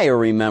Jeremiah,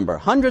 remember,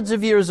 hundreds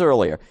of years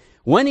earlier.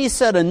 When he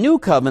said a new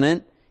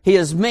covenant, he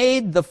has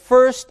made the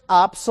first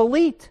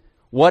obsolete.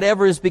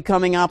 Whatever is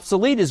becoming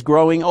obsolete is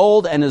growing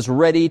old and is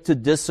ready to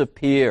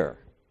disappear.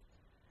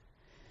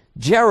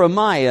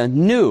 Jeremiah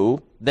knew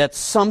that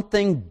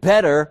something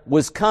better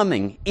was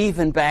coming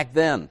even back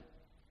then.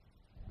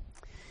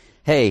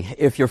 Hey,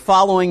 if you're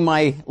following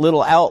my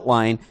little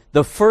outline,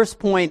 the first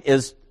point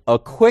is a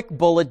quick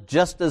bullet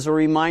just as a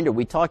reminder.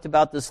 We talked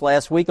about this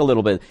last week a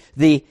little bit.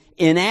 The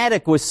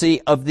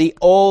inadequacy of the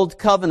old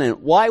covenant.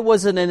 Why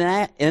was it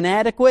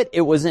inadequate?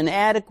 It was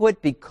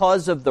inadequate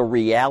because of the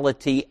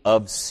reality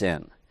of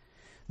sin.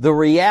 The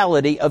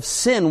reality of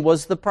sin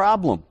was the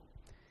problem.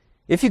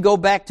 If you go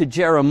back to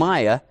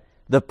Jeremiah,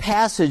 the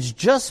passage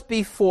just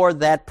before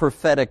that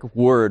prophetic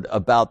word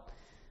about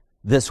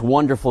this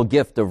wonderful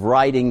gift of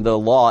writing the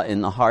law in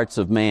the hearts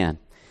of man,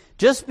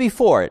 just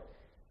before it,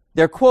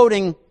 they're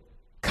quoting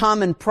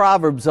common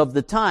proverbs of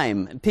the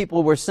time.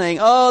 People were saying,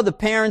 oh, the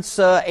parents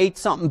ate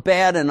something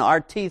bad and our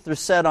teeth are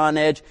set on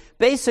edge.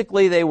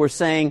 Basically, they were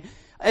saying,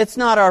 it's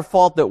not our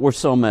fault that we're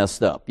so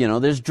messed up. You know,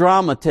 there's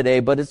drama today,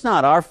 but it's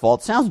not our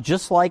fault. Sounds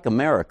just like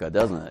America,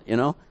 doesn't it? You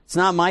know, it's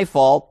not my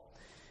fault.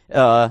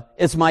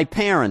 It's my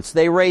parents.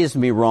 They raised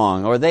me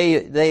wrong, or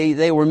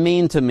they were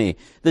mean to me.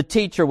 The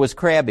teacher was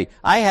crabby.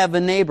 I have a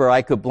neighbor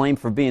I could blame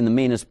for being the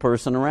meanest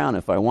person around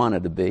if I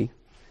wanted to be.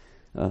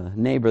 A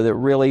neighbor that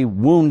really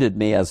wounded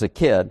me as a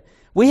kid.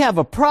 We have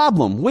a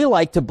problem. We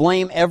like to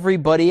blame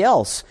everybody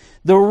else.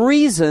 The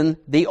reason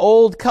the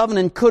old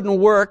covenant couldn't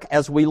work,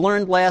 as we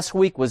learned last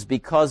week, was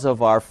because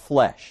of our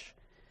flesh.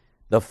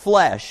 The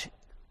flesh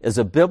is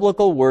a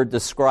biblical word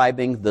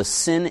describing the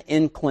sin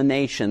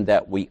inclination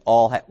that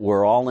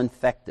we're all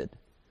infected.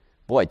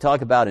 Boy,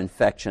 talk about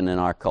infection in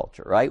our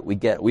culture, right? We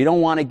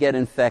don't want to get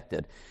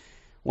infected.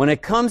 When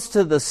it comes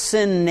to the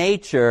sin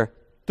nature,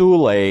 too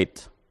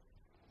late.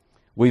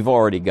 We've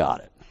already got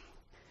it.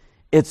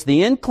 It's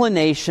the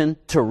inclination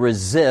to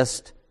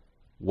resist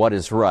what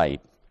is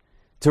right,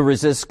 to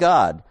resist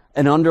God.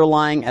 an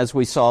underlying, as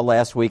we saw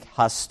last week,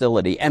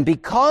 hostility. And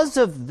because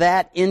of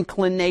that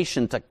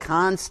inclination to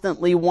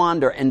constantly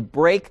wander and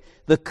break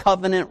the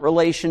covenant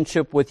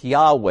relationship with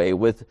Yahweh,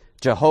 with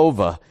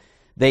Jehovah,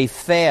 they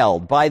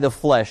failed by the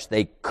flesh.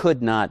 They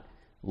could not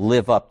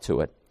live up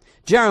to it.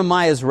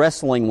 Jeremiah is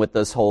wrestling with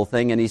this whole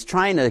thing, and he's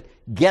trying to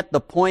get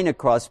the point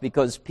across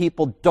because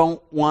people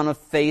don't want to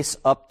face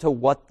up to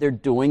what they're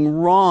doing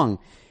wrong.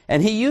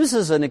 And he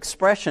uses an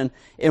expression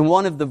in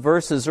one of the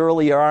verses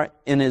earlier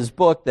in his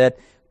book that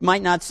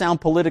might not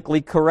sound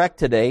politically correct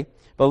today,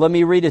 but let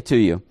me read it to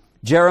you.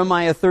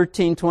 Jeremiah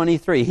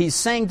 13:23. He's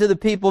saying to the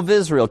people of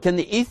Israel, can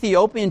the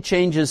Ethiopian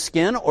change his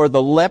skin or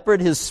the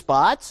leopard his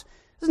spots?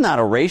 This is not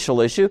a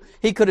racial issue.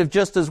 He could have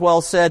just as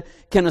well said,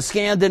 can a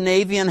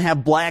Scandinavian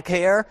have black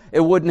hair? It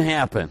wouldn't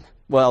happen.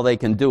 Well, they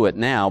can do it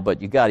now,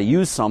 but you got to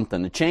use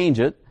something to change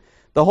it.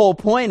 The whole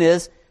point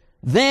is,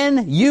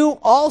 then you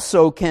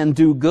also can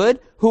do good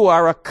who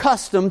are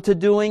accustomed to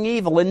doing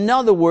evil. In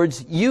other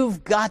words,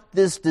 you've got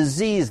this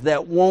disease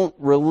that won't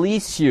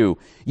release you.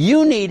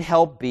 You need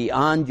help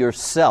beyond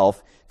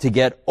yourself to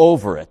get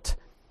over it.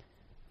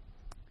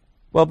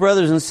 Well,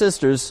 brothers and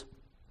sisters,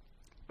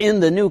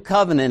 in the new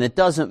covenant, it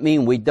doesn't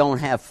mean we don't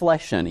have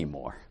flesh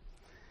anymore.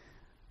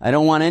 I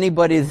don't want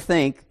anybody to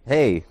think,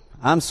 hey,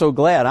 I'm so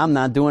glad I'm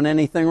not doing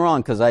anything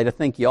wrong, because I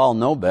think you all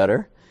know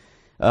better.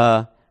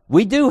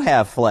 We do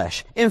have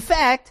flesh. In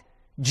fact,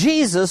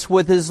 Jesus,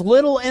 with his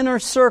little inner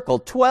circle,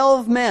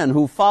 12 men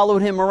who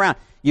followed him around,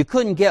 you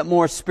couldn't get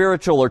more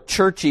spiritual or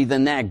churchy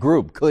than that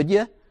group, could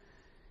you?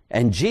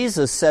 And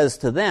Jesus says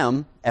to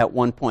them at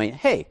one point,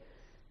 hey,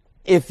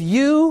 if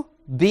you,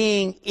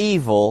 being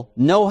evil,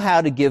 know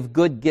how to give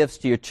good gifts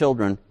to your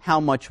children, how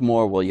much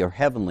more will your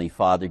heavenly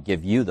Father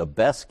give you the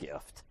best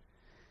gift?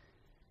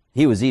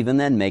 He was even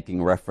then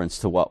making reference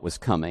to what was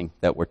coming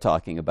that we're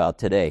talking about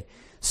today.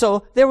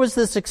 So there was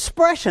this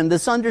expression,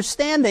 this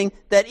understanding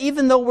that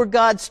even though we're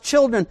God's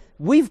children,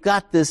 we've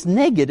got this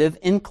negative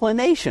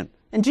inclination.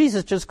 And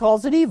Jesus just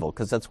calls it evil,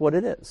 because that's what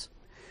it is.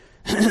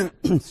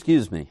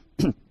 Excuse me.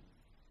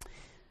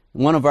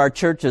 One of our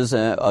churches,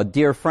 a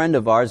dear friend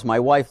of ours, my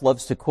wife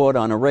loves to quote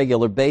on a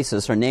regular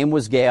basis. Her name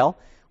was Gail,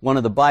 one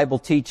of the Bible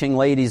teaching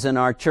ladies in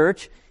our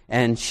church.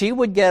 And she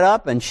would get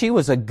up, and she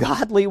was a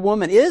godly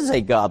woman, is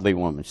a godly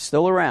woman, she's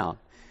still around.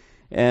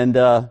 And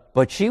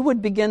but she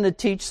would begin to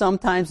teach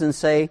sometimes and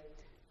say,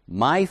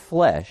 my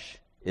flesh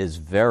is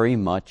very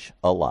much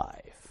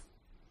alive.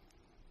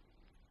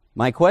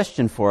 My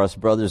question for us,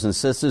 brothers and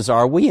sisters,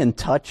 are we in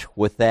touch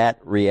with that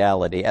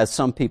reality? As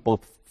some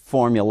people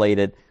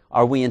formulated,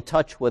 are we in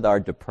touch with our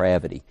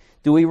depravity?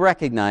 Do we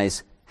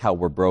recognize how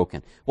we're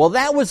broken? Well,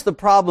 that was the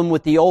problem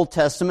with the Old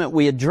Testament.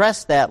 We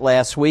addressed that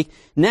last week.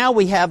 Now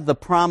we have the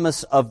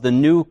promise of the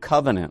new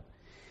covenant.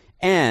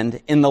 And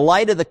in the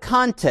light of the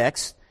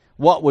context,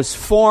 what was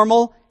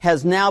formal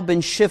has now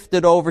been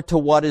shifted over to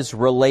what is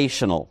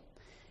relational.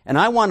 And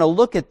I want to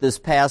look at this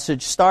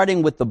passage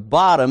starting with the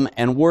bottom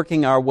and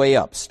working our way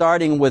up,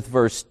 starting with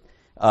verse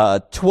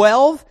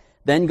 12,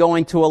 then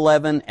going to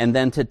 11, and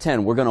then to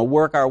 10. We're going to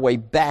work our way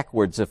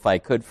backwards, if I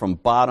could, from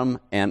bottom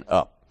and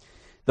up.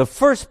 The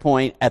first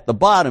point at the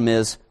bottom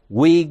is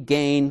we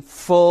gain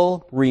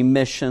full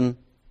remission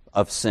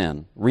of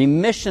sin.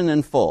 Remission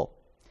in full.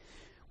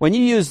 When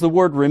you use the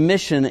word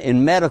remission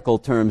in medical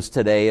terms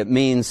today, it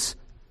means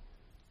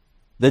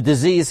the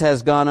disease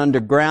has gone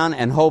underground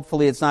and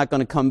hopefully it's not going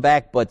to come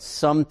back, but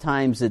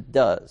sometimes it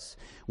does.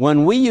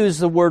 When we use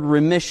the word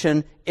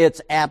remission,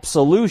 it's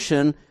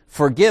absolution,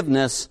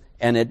 forgiveness,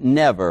 and it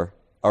never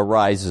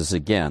arises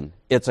again.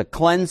 It's a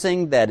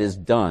cleansing that is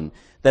done,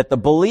 that the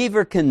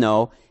believer can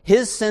know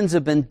his sins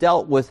have been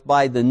dealt with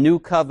by the new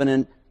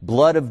covenant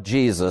blood of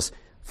Jesus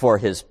for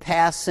his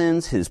past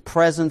sins, his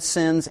present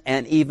sins,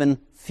 and even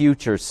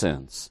future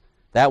sins.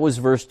 That was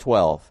verse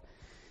 12.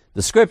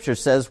 The scripture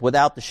says,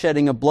 without the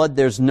shedding of blood,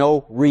 there's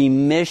no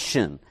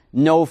remission,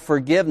 no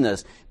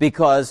forgiveness,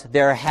 because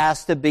there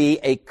has to be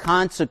a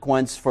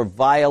consequence for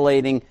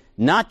violating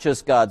not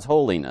just God's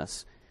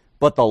holiness,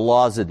 but the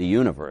laws of the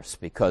universe,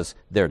 because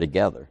they're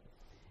together.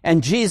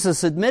 And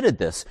Jesus admitted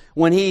this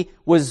when he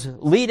was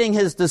leading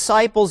his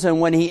disciples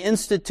and when he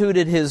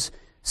instituted his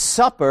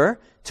supper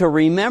to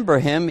remember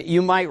him.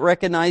 You might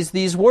recognize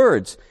these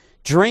words.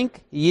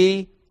 Drink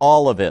ye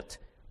all of it,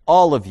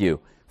 all of you.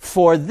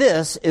 For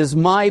this is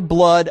my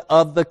blood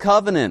of the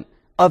covenant,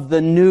 of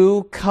the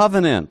new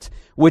covenant,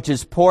 which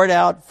is poured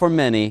out for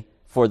many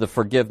for the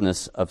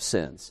forgiveness of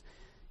sins.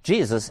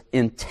 Jesus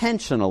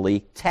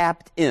intentionally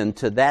tapped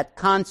into that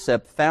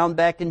concept found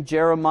back in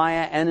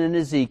Jeremiah and in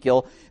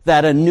Ezekiel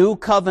that a new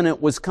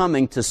covenant was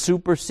coming to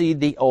supersede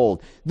the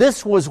old.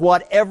 This was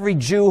what every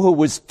Jew who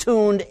was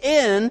tuned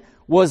in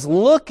was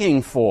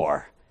looking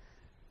for.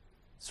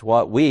 It's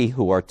what we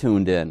who are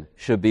tuned in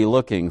should be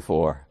looking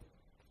for.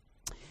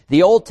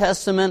 The Old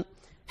Testament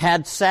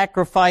had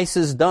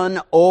sacrifices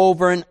done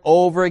over and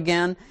over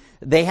again.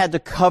 They had to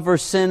cover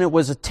sin. It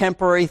was a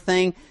temporary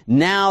thing.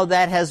 Now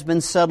that has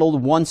been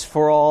settled once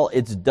for all.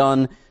 It's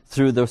done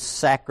through the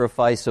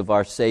sacrifice of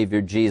our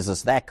Savior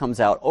Jesus. That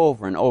comes out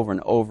over and over and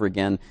over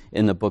again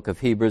in the book of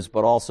Hebrews,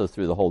 but also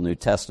through the whole New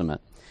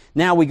Testament.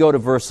 Now we go to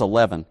verse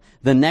 11.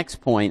 The next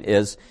point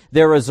is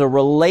there is a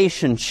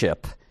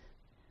relationship.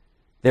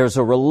 There's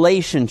a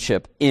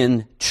relationship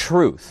in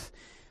truth.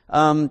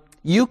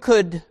 You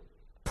could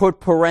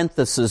put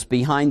parentheses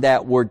behind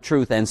that word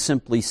truth and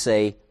simply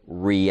say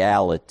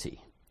reality.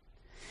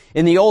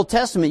 In the Old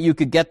Testament, you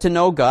could get to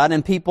know God,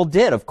 and people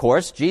did, of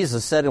course.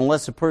 Jesus said,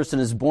 unless a person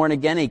is born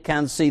again, he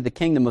can't see the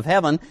kingdom of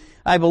heaven.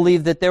 I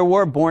believe that there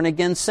were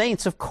born-again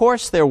saints. Of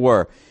course there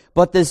were.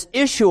 But this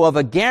issue of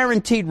a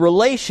guaranteed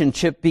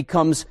relationship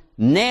becomes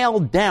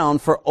nailed down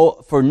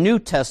for New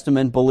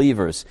Testament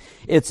believers.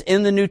 It's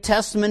in the New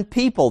Testament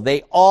people.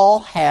 They all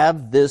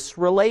have this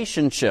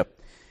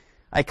relationship.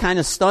 I kind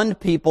of stunned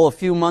people a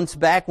few months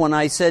back when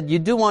I said, you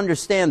do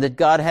understand that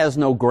God has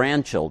no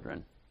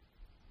grandchildren.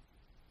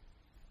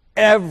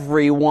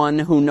 Everyone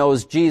who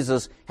knows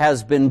Jesus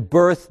has been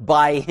birthed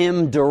by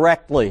Him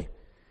directly.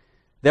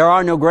 There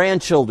are no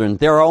grandchildren.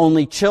 There are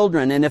only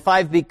children. And if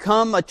I've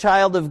become a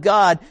child of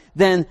God,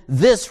 then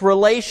this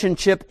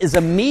relationship is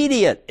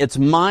immediate. It's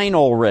mine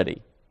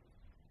already.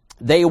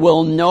 They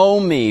will know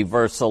me,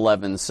 verse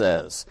 11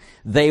 says.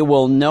 They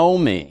will know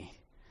me.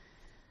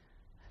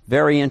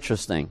 Very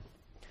interesting.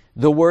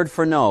 The word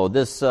for know,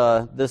 this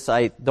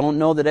I don't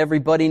know that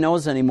everybody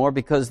knows anymore,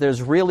 because there's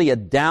really a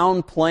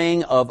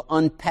downplaying of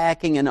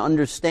unpacking and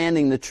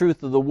understanding the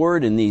truth of the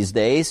word in these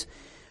days.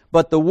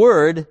 But the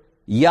word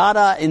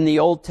yada in the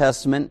Old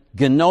Testament,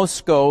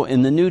 gnosko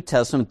in the New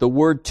Testament, the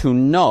word to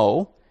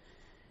know,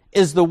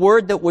 is the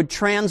word that would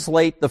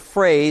translate the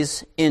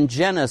phrase in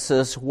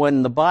Genesis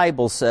when the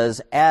Bible says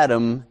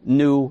Adam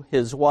knew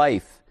his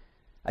wife.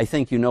 I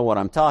think you know what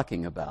I'm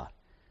talking about.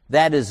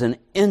 That is an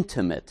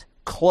intimate,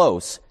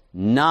 close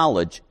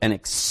knowledge, an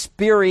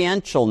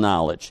experiential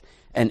knowledge,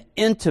 an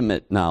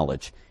intimate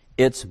knowledge.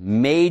 It's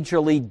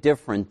majorly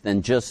different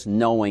than just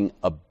knowing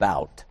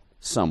about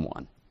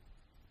someone.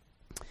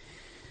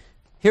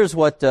 Here's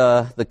what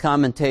the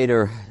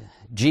commentator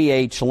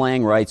G.H.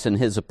 Lang writes in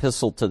his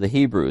epistle to the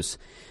Hebrews.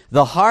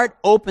 The heart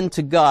open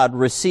to God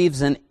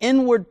receives an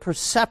inward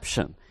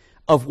perception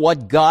of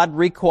what God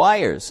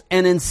requires,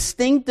 an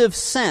instinctive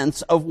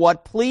sense of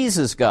what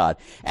pleases God,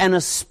 and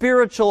a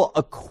spiritual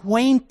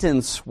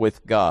acquaintance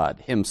with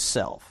God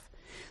Himself.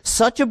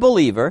 Such a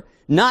believer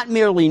not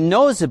merely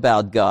knows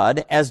about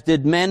God, as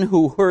did men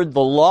who heard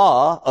the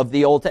law of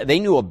the Old Testament. They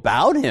knew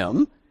about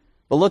Him,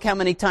 but look how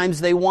many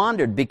times they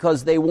wandered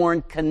because they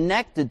weren't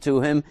connected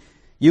to Him.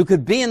 You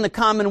could be in the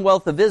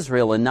Commonwealth of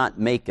Israel and not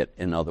make it,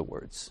 in other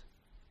words.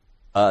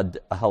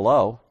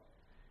 Hello?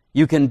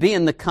 You can be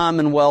in the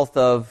Commonwealth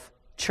of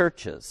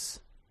churches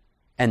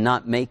and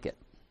not make it.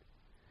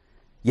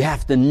 You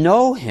have to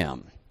know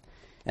Him.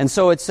 And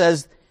so it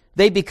says,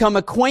 they become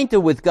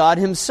acquainted with God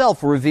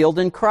Himself, revealed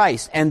in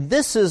Christ. And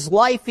this is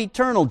life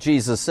eternal,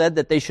 Jesus said,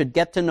 that they should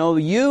get to know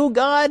you,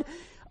 God,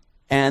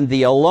 and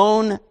the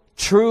alone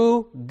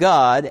true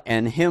God,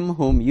 and Him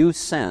whom you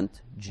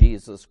sent,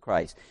 Jesus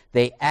Christ.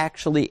 They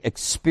actually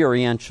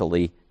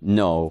experientially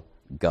know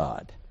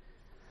God.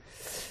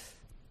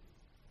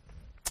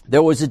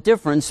 There was a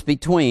difference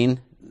between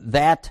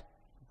that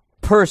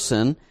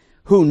person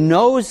who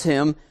knows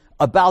Him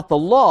about the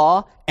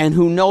law and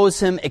who knows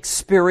Him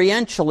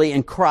experientially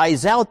and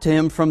cries out to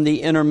Him from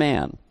the inner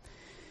man.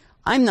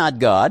 I'm not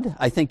God.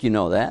 I think you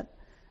know that.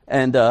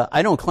 And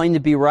I don't claim to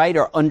be right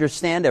or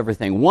understand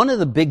everything. One of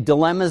the big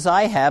dilemmas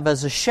I have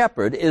as a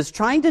shepherd is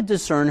trying to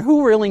discern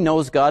who really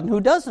knows God and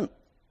who doesn't.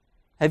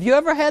 Have you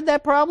ever had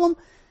that problem?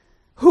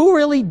 Who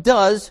really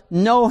does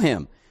know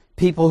Him?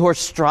 People who are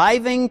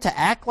striving to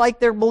act like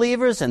they're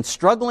believers and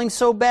struggling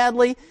so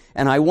badly.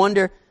 And I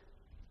wonder,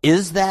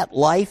 is that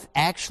life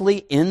actually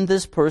in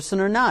this person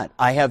or not?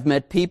 I have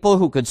met people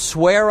who could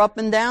swear up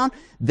and down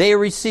they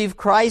received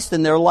Christ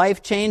and their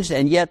life changed,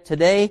 and yet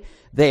today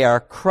they are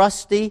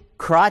crusty,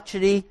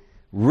 crotchety,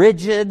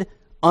 rigid,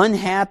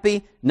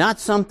 unhappy, not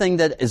something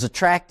that is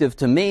attractive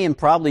to me and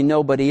probably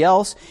nobody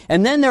else.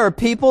 And then there are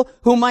people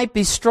who might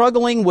be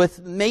struggling with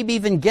maybe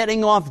even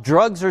getting off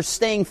drugs or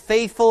staying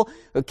faithful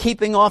or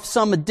keeping off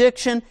some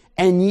addiction,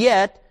 and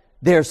yet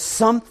there's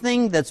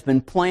something that's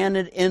been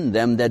planted in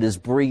them that is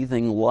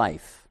breathing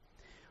life.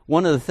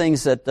 One of the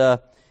things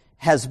that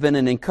has been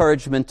an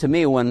encouragement to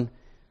me when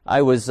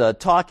I was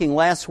talking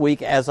last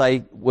week as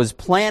I was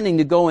planning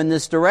to go in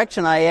this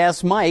direction, I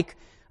asked Mike,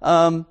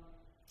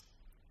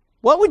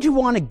 what would you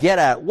want to get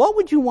at? What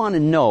would you want to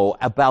know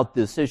about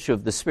this issue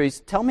of the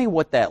Spirit? Tell me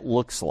what that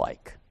looks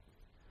like.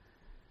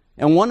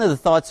 And one of the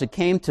thoughts that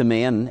came to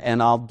me,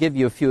 and I'll give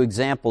you a few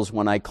examples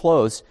when I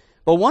close,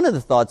 but one of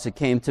the thoughts that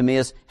came to me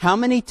is how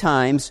many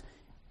times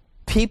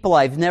people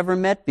I've never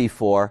met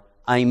before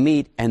I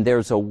meet and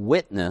there's a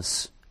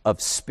witness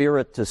of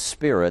spirit to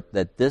spirit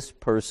that this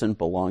person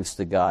belongs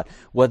to God.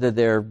 Whether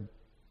they're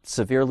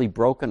severely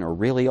broken or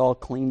really all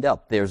cleaned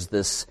up, there's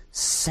this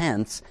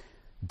sense,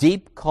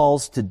 deep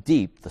calls to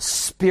deep. The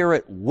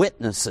Spirit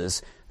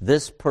witnesses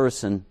this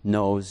person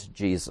knows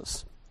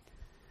Jesus.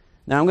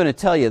 Now, I'm going to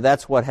tell you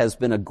that's what has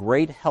been a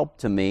great help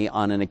to me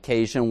on an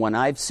occasion when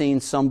I've seen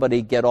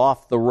somebody get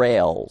off the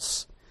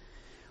rails.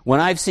 When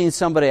I've seen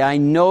somebody, I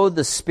know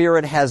the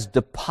Spirit has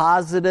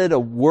deposited a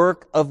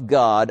work of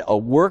God, a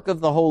work of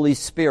the Holy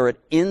Spirit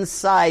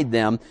inside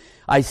them.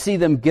 I see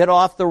them get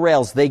off the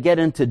rails. They get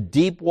into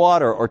deep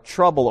water or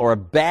trouble or a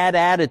bad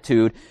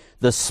attitude.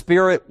 The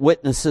Spirit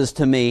witnesses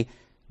to me,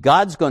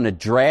 God's going to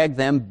drag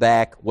them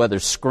back, whether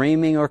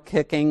screaming or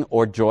kicking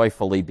or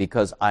joyfully,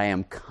 because I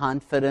am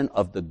confident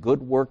of the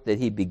good work that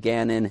He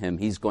began in him.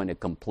 He's going to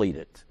complete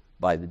it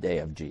by the day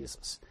of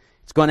Jesus.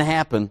 It's going to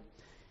happen.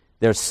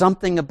 There's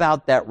something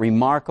about that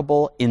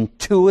remarkable,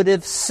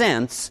 intuitive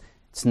sense.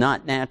 It's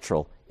not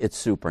natural. It's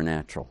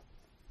supernatural.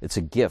 It's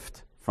a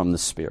gift from the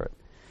Spirit.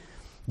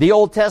 The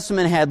Old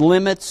Testament had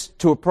limits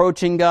to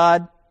approaching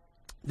God.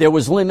 There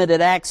was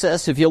limited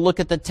access. If you look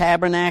at the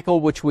tabernacle,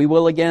 which we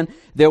will again,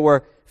 there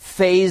were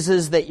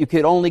phases that you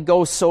could only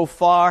go so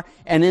far,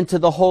 and into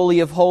the Holy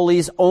of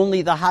Holies,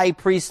 only the high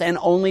priest and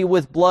only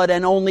with blood,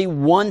 and only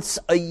once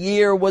a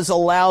year was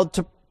allowed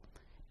to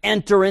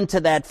enter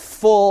into that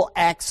full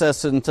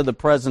access into the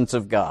presence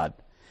of God.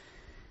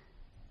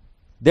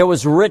 There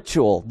was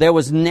ritual, there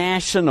was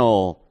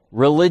national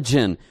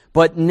religion,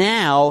 but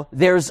now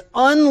there's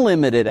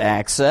unlimited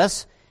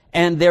access,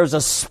 and there's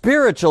a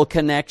spiritual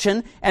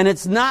connection, and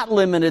it's not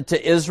limited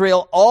to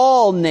Israel,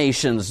 all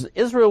nations.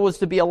 Israel was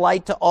to be a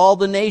light to all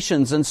the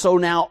nations, and so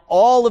now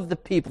all of the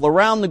people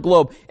around the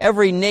globe,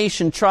 every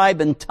nation,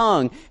 tribe, and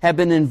tongue have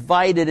been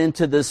invited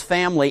into this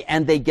family,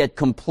 and they get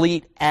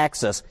complete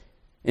access.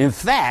 In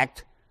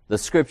fact, the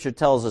Scripture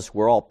tells us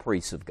we're all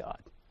priests of God.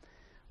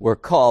 We're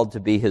called to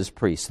be His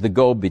priests, the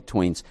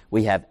go-betweens.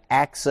 We have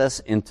access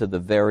into the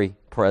very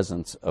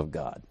presence of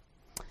God.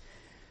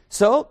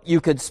 So,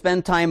 you could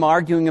spend time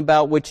arguing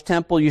about which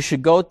temple you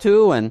should go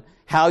to and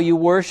how you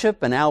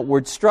worship and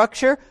outward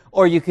structure,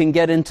 or you can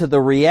get into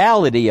the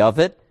reality of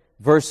it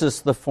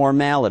versus the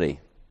formality.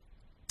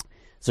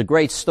 It's a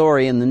great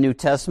story in the New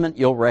Testament.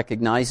 You'll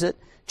recognize it.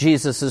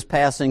 Jesus is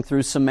passing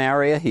through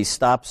Samaria. He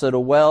stops at a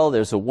well.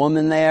 There's a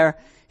woman there.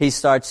 He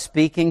starts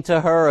speaking to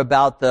her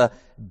about the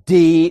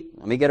deep,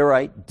 let me get it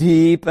right,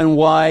 deep and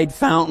wide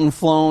fountain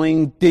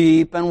flowing,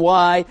 deep and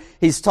wide.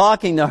 He's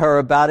talking to her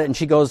about it, and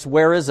she goes,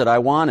 "Where is it? I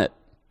want it."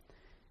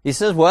 He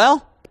says,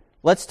 "Well,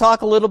 let's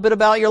talk a little bit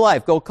about your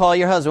life. Go call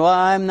your husband." "Well,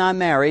 I'm not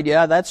married."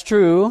 "Yeah, that's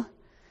true."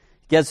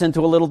 Gets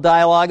into a little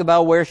dialogue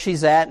about where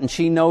she's at, and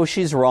she knows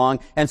she's wrong,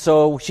 and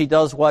so she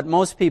does what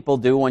most people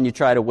do when you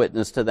try to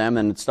witness to them,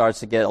 and it starts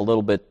to get a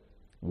little bit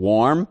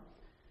warm.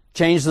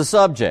 Change the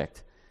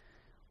subject.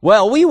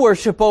 "Well, we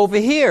worship over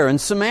here in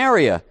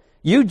Samaria.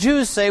 You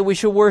Jews say we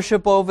should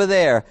worship over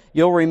there."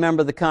 You'll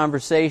remember the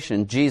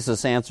conversation.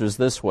 Jesus answers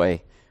this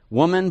way,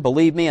 "Woman,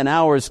 believe me, an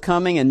hour is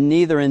coming, and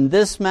neither in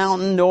this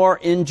mountain nor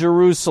in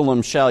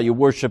Jerusalem shall you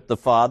worship the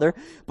Father.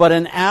 But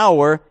an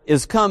hour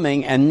is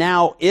coming, and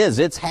now is.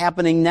 It's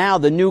happening now.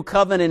 The new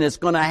covenant is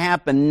going to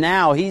happen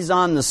now. He's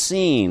on the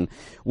scene.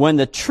 When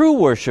the true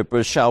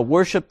worshipers shall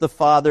worship the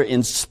Father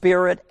in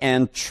spirit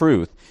and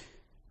truth."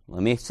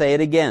 Let me say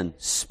it again.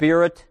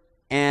 Spirit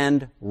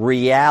and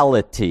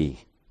reality.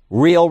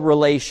 Real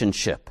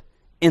relationship.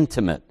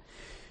 Intimate.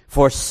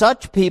 For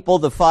such people,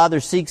 the Father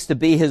seeks to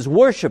be His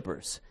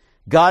worshipers.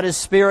 God is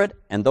spirit,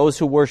 and those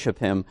who worship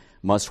Him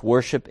must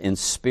worship in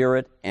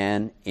spirit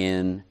and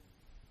in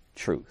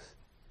truth.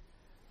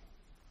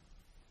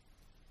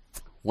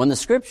 When the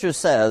Scripture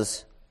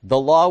says the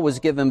law was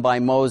given by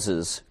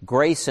Moses,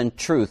 grace and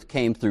truth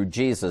came through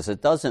Jesus,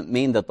 it doesn't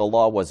mean that the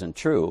law wasn't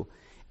true.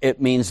 It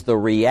means the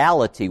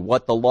reality,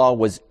 what the law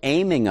was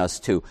aiming us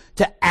to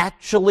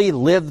actually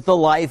live the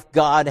life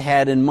God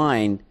had in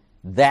mind.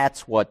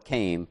 That's what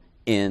came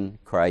in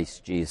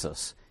Christ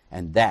Jesus.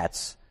 And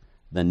that's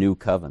the new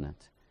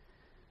covenant.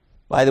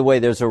 By the way,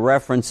 there's a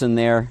reference in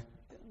there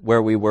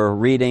where we were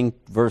reading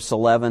verse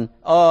 11.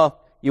 "Oh,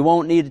 you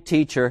won't need a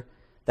teacher."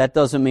 That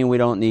doesn't mean we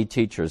don't need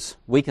teachers.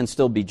 We can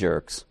still be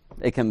jerks.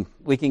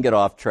 We can get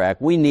off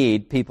track. We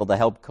need people to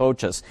help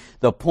coach us.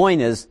 The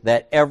point is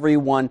that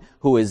everyone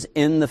who is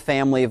in the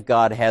family of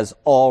God has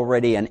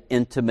already an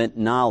intimate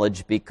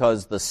knowledge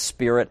because the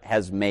Spirit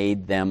has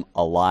made them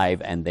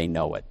alive and they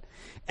know it.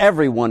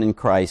 Everyone in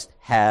Christ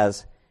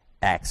has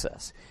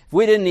access. If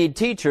we didn't need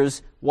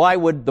teachers, why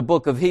would the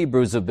book of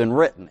Hebrews have been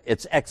written?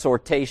 It's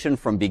exhortation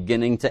from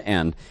beginning to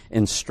end,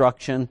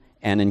 instruction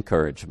and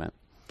encouragement.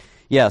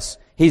 Yes,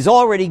 He's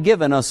already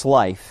given us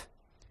life.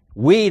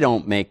 We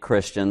don't make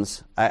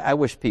Christians. I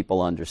wish people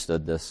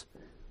understood this.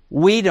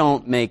 We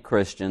don't make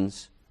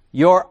Christians.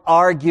 You're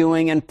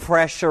arguing and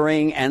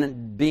pressuring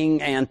and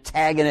being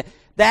antagonistic.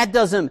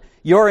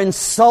 You're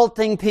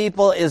insulting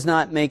people is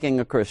not making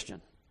a Christian.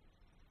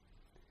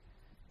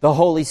 The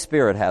Holy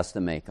Spirit has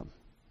to make them.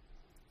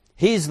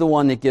 He's the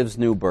one that gives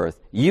new birth.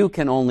 You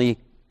can only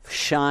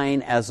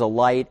shine as a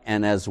light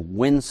and as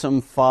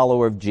winsome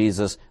follower of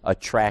Jesus,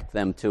 attract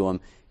them to Him.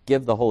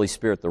 Give the Holy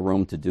Spirit the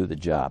room to do the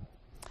job.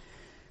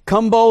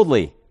 Come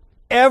boldly.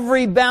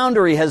 Every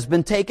boundary has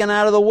been taken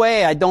out of the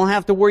way. I don't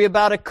have to worry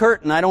about a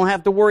curtain. I don't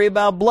have to worry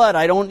about blood.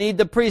 I don't need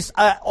the priest.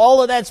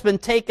 All of that's been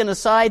taken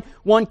aside.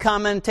 One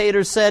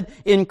commentator said,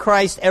 in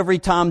Christ, every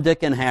Tom,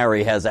 Dick, and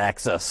Harry has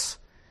access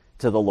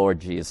to the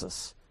Lord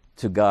Jesus,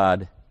 to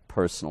God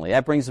personally.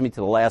 That brings me to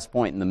the last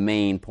point and the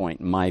main point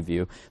in my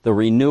view, the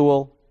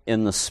renewal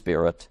in the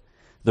Spirit.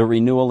 The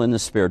renewal in the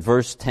Spirit.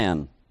 Verse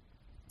 10.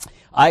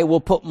 I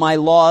will put my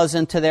laws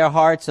into their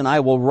hearts, and I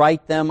will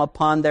write them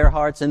upon their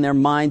hearts, in their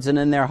minds and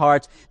in their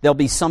hearts. There'll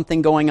be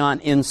something going on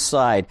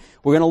inside.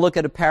 We're going to look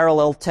at a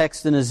parallel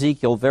text in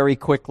Ezekiel very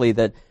quickly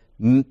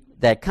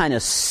that kind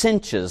of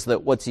cinches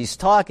that what he's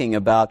talking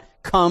about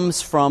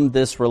comes from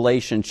this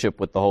relationship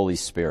with the Holy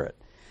Spirit.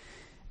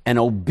 An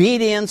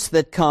obedience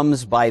that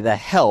comes by the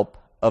help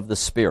of the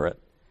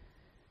Spirit.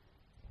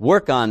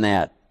 Work on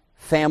that,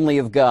 family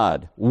of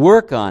God.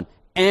 Work on,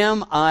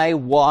 am I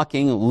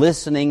walking,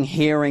 listening,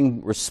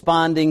 hearing,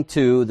 responding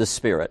to the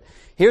Spirit?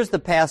 Here's the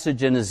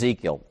passage in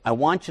Ezekiel. I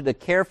want you to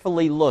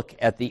carefully look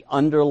at the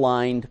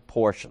underlined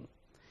portion.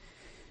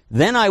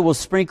 Then I will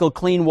sprinkle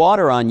clean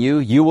water on you.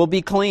 You will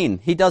be clean.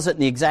 He does it in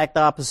the exact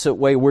opposite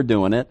way we're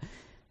doing it.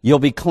 You'll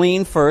be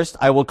clean first.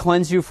 I will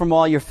cleanse you from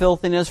all your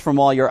filthiness, from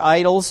all your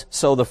idols.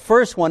 So the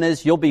first one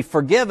is you'll be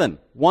forgiven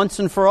once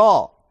and for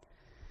all.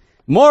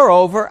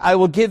 Moreover, I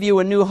will give you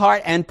a new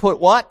heart and put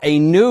what? A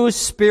new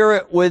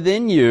spirit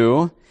within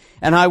you.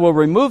 And I will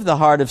remove the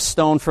heart of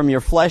stone from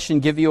your flesh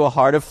and give you a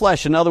heart of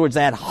flesh. In other words,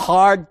 that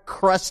hard,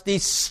 crusty,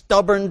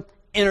 stubborn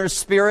inner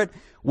spirit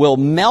will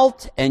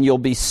melt and you'll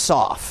be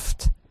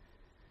soft.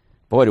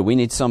 Boy, do we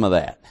need some of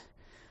that.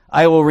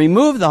 I will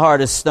remove the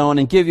heart of stone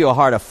and give you a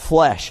heart of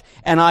flesh.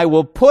 And I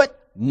will put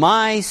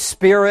my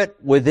spirit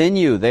within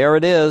you. There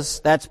it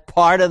is. That's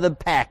part of the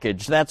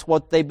package. That's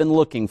what they've been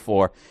looking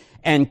for.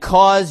 And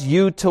cause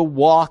you to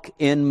walk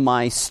in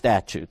my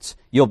statutes.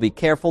 You'll be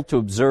careful to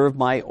observe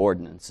my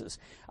ordinances.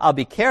 I'll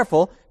be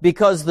careful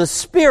because the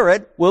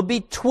Spirit will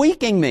be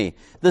tweaking me.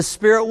 The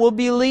Spirit will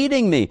be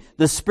leading me.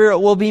 The Spirit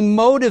will be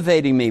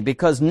motivating me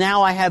because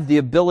now I have the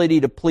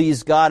ability to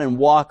please God and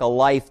walk a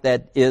life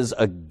that is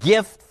a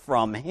gift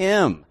from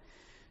Him.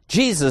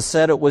 Jesus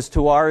said it was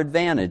to our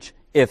advantage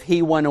if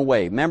He went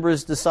away. Remember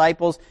His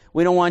disciples?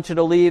 We don't want you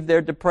to leave.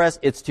 They're depressed.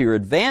 It's to your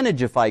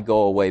advantage if I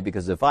go away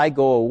because if I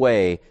go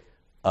away,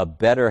 a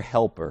better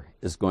helper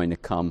is going to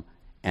come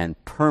and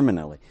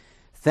permanently.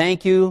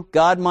 Thank you,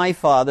 God my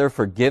Father,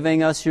 for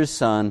giving us your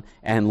Son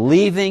and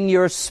leaving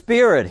your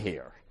Spirit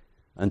here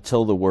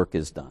until the work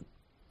is done.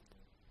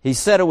 He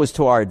said it was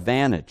to our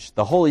advantage.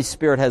 The Holy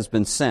Spirit has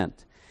been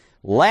sent.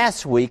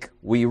 Last week,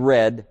 we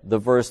read the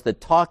verse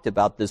that talked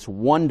about this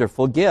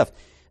wonderful gift,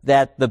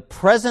 that the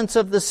presence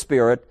of the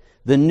Spirit,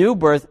 the new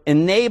birth,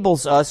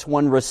 enables us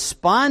when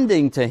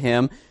responding to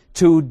Him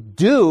to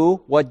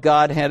do what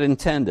God had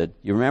intended.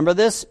 You remember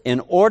this? In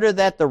order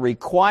that the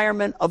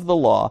requirement of the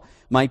law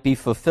might be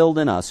fulfilled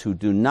in us who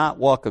do not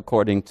walk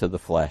according to the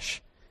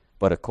flesh,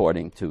 but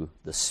according to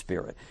the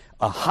Spirit.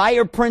 A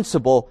higher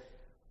principle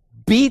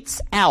beats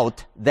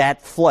out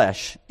that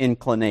flesh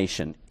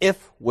inclination,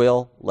 if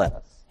will let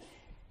us.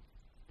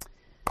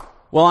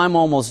 Well, I'm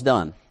almost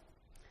done.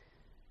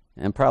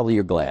 And probably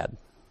you're glad.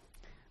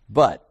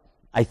 But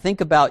I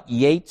think about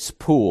Yates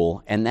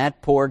Pool and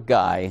that poor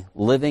guy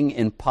living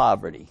in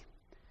poverty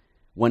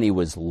when he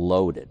was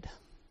loaded.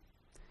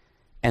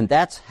 And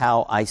that's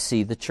how I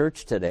see the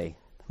church today.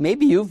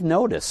 Maybe you've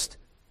noticed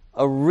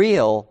a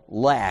real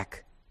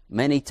lack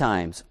many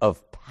times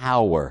of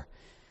power,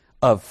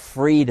 of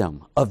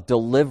freedom, of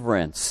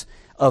deliverance,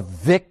 of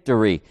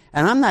victory.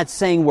 And I'm not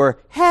saying we're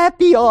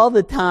happy all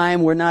the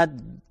time. We're not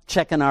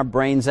checking our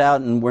brains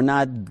out and we're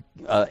not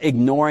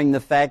ignoring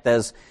the fact,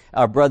 as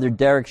our brother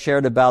Derek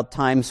shared about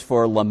times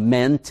for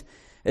lament.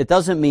 It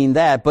doesn't mean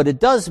that, but it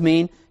does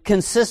mean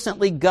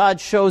consistently God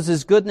shows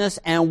His goodness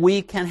and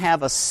we can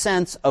have a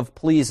sense of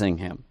pleasing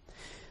Him.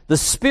 The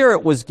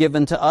Spirit was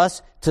given to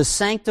us to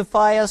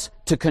sanctify us,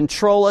 to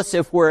control us.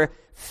 If we're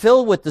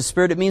filled with the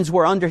Spirit, it means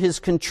we're under His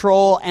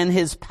control and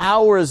His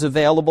power is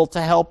available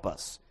to help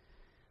us.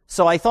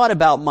 So I thought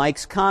about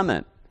Mike's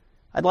comment.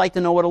 I'd like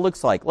to know what it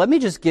looks like. Let me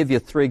just give you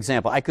 3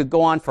 examples. I could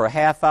go on for a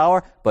half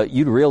hour, but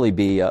you'd really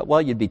be,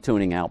 you'd be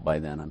tuning out by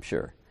then, I'm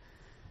sure.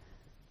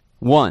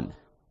 1,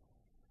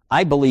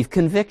 I believe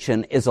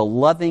conviction is a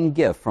loving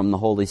gift from the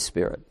Holy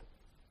Spirit.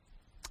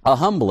 A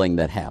humbling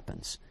that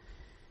happens.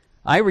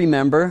 I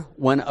remember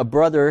when a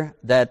brother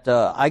that,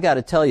 I got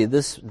to tell you,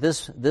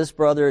 this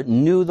brother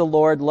knew the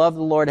Lord, loved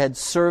the Lord, had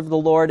served the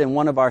Lord in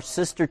one of our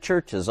sister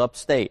churches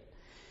upstate.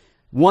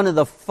 One of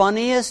the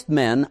funniest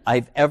men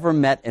I've ever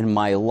met in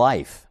my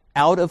life.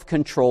 Out of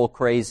control,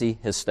 crazy,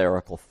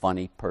 hysterical,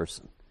 funny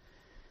person.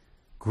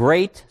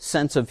 Great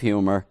sense of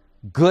humor,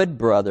 good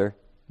brother,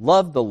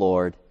 loved the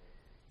Lord.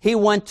 He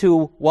went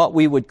to what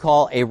we would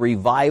call a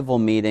revival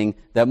meeting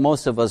that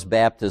most of us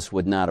Baptists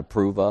would not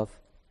approve of.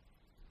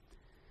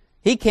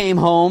 He came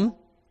home.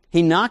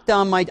 He knocked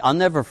on I'll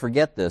never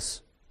forget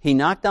this. He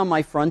knocked on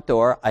my front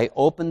door. I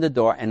opened the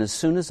door, and as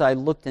soon as I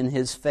looked in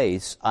his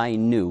face, I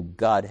knew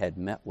God had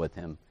met with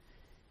him.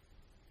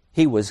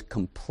 He was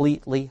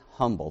completely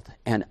humbled,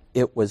 and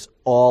it was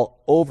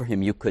all over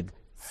him. You could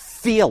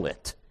feel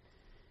it.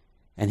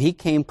 And he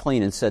came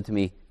clean and said to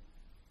me,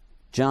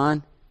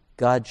 John,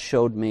 God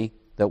showed me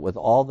that with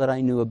all that I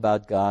knew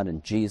about God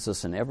and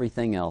Jesus and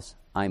everything else,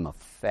 I'm a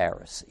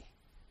Pharisee.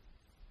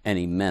 And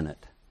he meant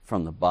it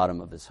from the bottom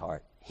of his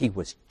heart. He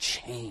was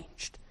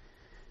changed.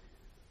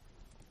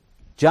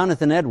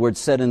 Jonathan Edwards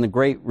said in the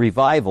great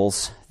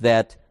revivals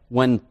that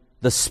when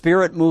the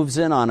Spirit moves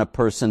in on a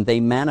person, they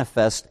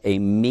manifest a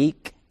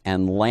meek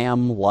and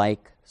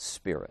lamb-like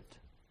spirit.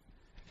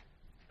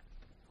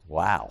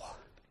 Wow.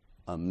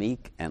 A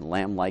meek and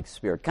lamb-like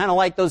spirit. Kind of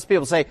like those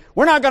people say,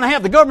 we're not going to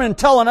have the government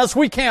telling us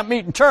we can't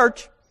meet in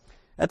church.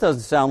 That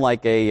doesn't sound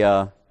like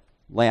a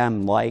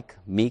lamb-like,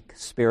 meek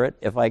spirit.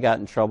 If I got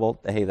in trouble,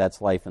 hey,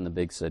 that's life in the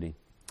big city.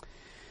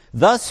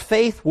 Thus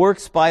faith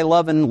works by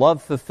love, and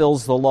love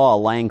fulfills the law,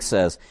 Lang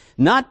says.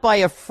 Not by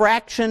a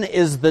fraction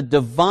is the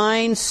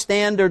divine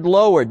standard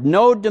lowered.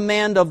 No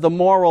demand of the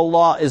moral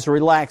law is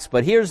relaxed.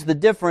 But here's the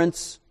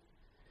difference.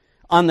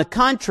 On the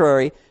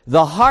contrary,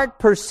 the heart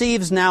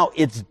perceives now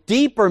its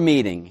deeper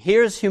meaning.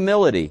 Here's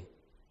humility.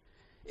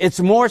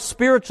 Its more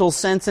spiritual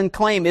sense and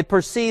claim. It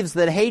perceives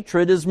that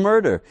hatred is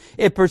murder.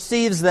 It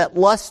perceives that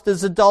lust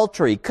is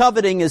adultery.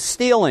 Coveting is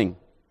stealing.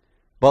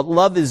 But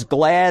love is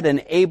glad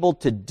and able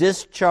to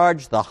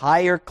discharge the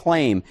higher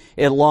claim.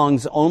 It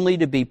longs only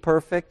to be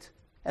perfect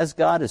as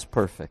God is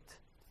perfect.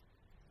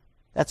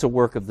 That's a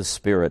work of the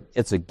Spirit.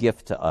 It's a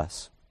gift to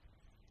us.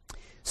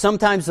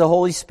 Sometimes the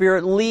Holy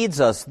Spirit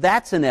leads us.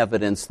 That's an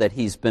evidence that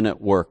He's been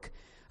at work.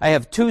 I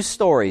have two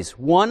stories.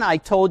 One I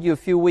told you a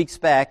few weeks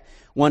back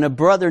when a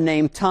brother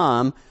named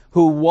Tom,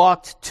 who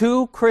walked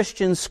 2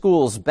 Christian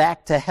schools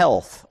back to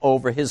health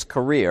over his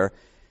career,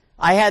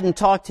 I hadn't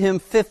talked to him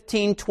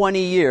 15, 20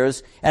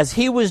 years. As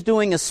he was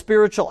doing a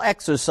spiritual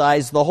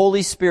exercise, the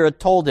Holy Spirit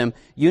told him,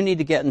 you need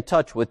to get in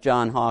touch with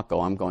John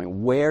Hawco. I'm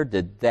going, where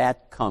did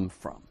that come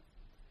from?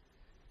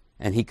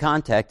 And he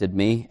contacted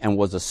me and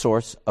was a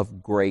source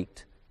of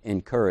great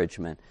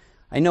encouragement.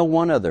 I know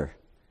one other.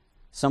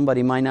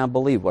 Somebody might not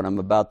believe what I'm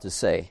about to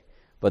say,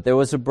 but there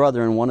was a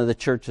brother in one of the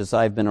churches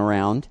I've been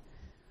around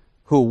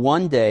who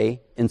one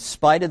day, in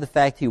spite of the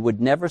fact he would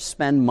never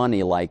spend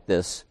money like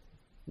this,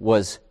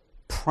 was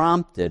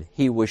prompted,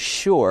 he was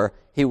sure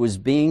he was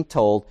being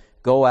told,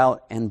 go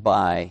out and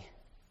buy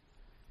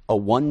a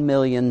 $1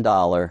 million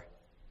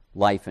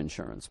life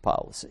insurance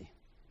policy.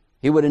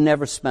 He would have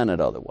never spent it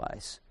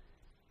otherwise.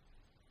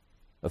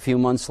 A few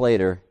months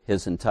later,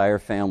 his entire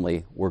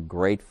family were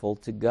grateful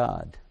to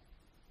God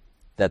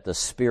that the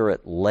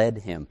Spirit led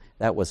him.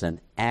 That was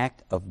an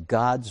act of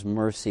God's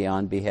mercy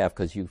on behalf,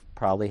 because you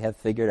probably have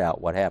figured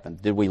out what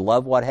happened. Did we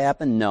love what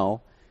happened?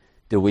 No.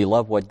 Did we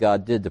love what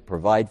God did to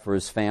provide for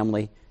his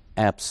family?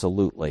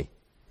 Absolutely.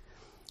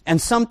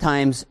 And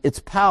sometimes it's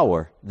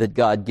power that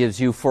God gives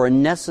you for a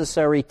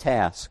necessary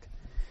task.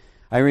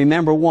 I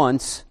remember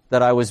once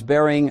that I was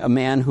burying a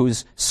man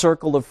whose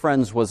circle of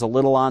friends was a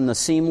little on the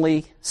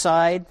seemly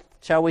side,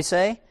 shall we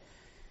say.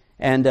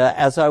 And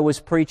as I was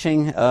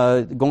preaching,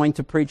 going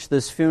to preach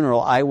this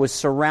funeral, I was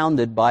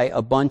surrounded by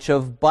a bunch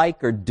of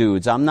biker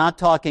dudes. I'm not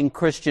talking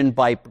Christian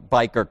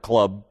biker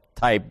club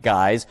type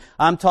guys.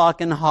 I'm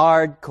talking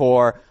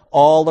hardcore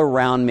all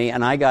around me.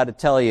 And I got to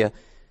tell you,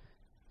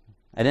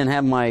 I didn't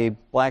have my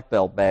black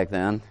belt back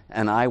then,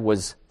 and I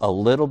was a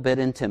little bit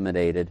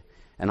intimidated.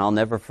 And I'll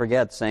never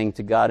forget saying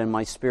to God in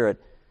my spirit,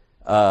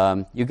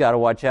 you got to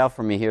watch out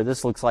for me here.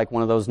 This looks like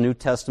one of those New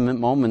Testament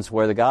moments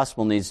where the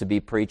gospel needs to be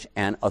preached,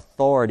 and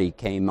authority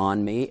came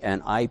on me,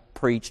 and I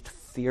preached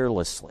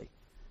fearlessly.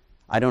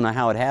 I don't know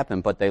how it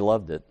happened, but they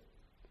loved it.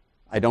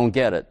 I don't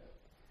get it,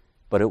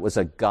 but it was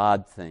a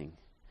God thing.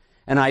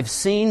 And I've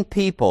seen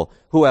people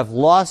who have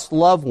lost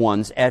loved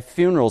ones at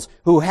funerals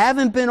who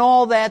haven't been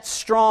all that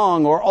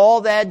strong or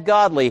all that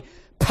godly.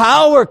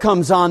 Power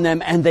comes on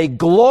them, and they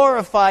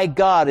glorify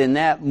God in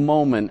that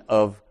moment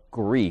of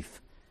grief,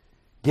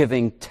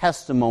 giving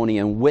testimony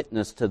and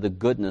witness to the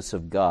goodness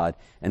of God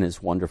and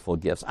His wonderful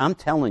gifts. I'm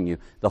telling you,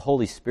 the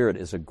Holy Spirit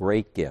is a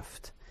great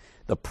gift.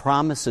 The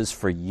promise is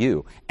for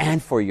you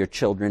and for your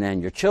children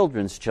and your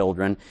children's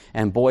children,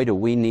 and boy, do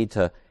we need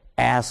to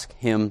ask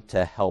Him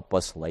to help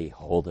us lay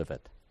hold of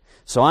it.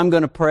 So I'm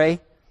going to pray.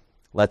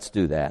 Let's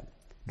do that.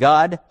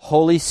 God,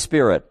 Holy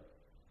Spirit,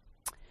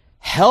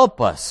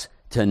 help us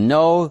to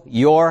know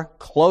your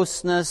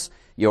closeness,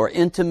 your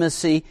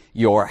intimacy,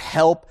 your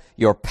help,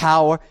 your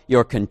power,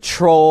 your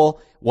control.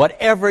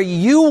 Whatever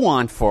you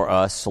want for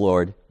us,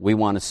 Lord, we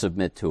want to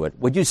submit to it.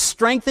 Would you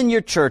strengthen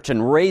your church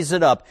and raise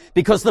it up?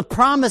 Because the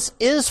promise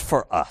is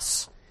for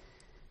us.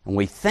 And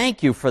we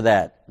thank you for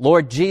that.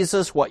 Lord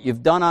Jesus, what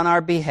you've done on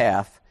our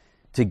behalf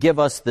to give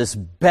us this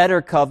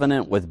better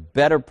covenant with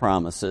better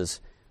promises.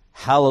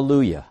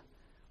 Hallelujah.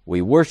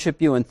 We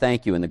worship you and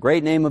thank you in the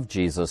great name of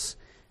Jesus.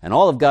 And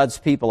all of God's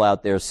people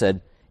out there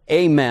said,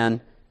 amen,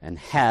 and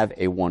have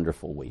a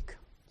wonderful week.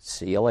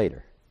 See you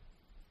later.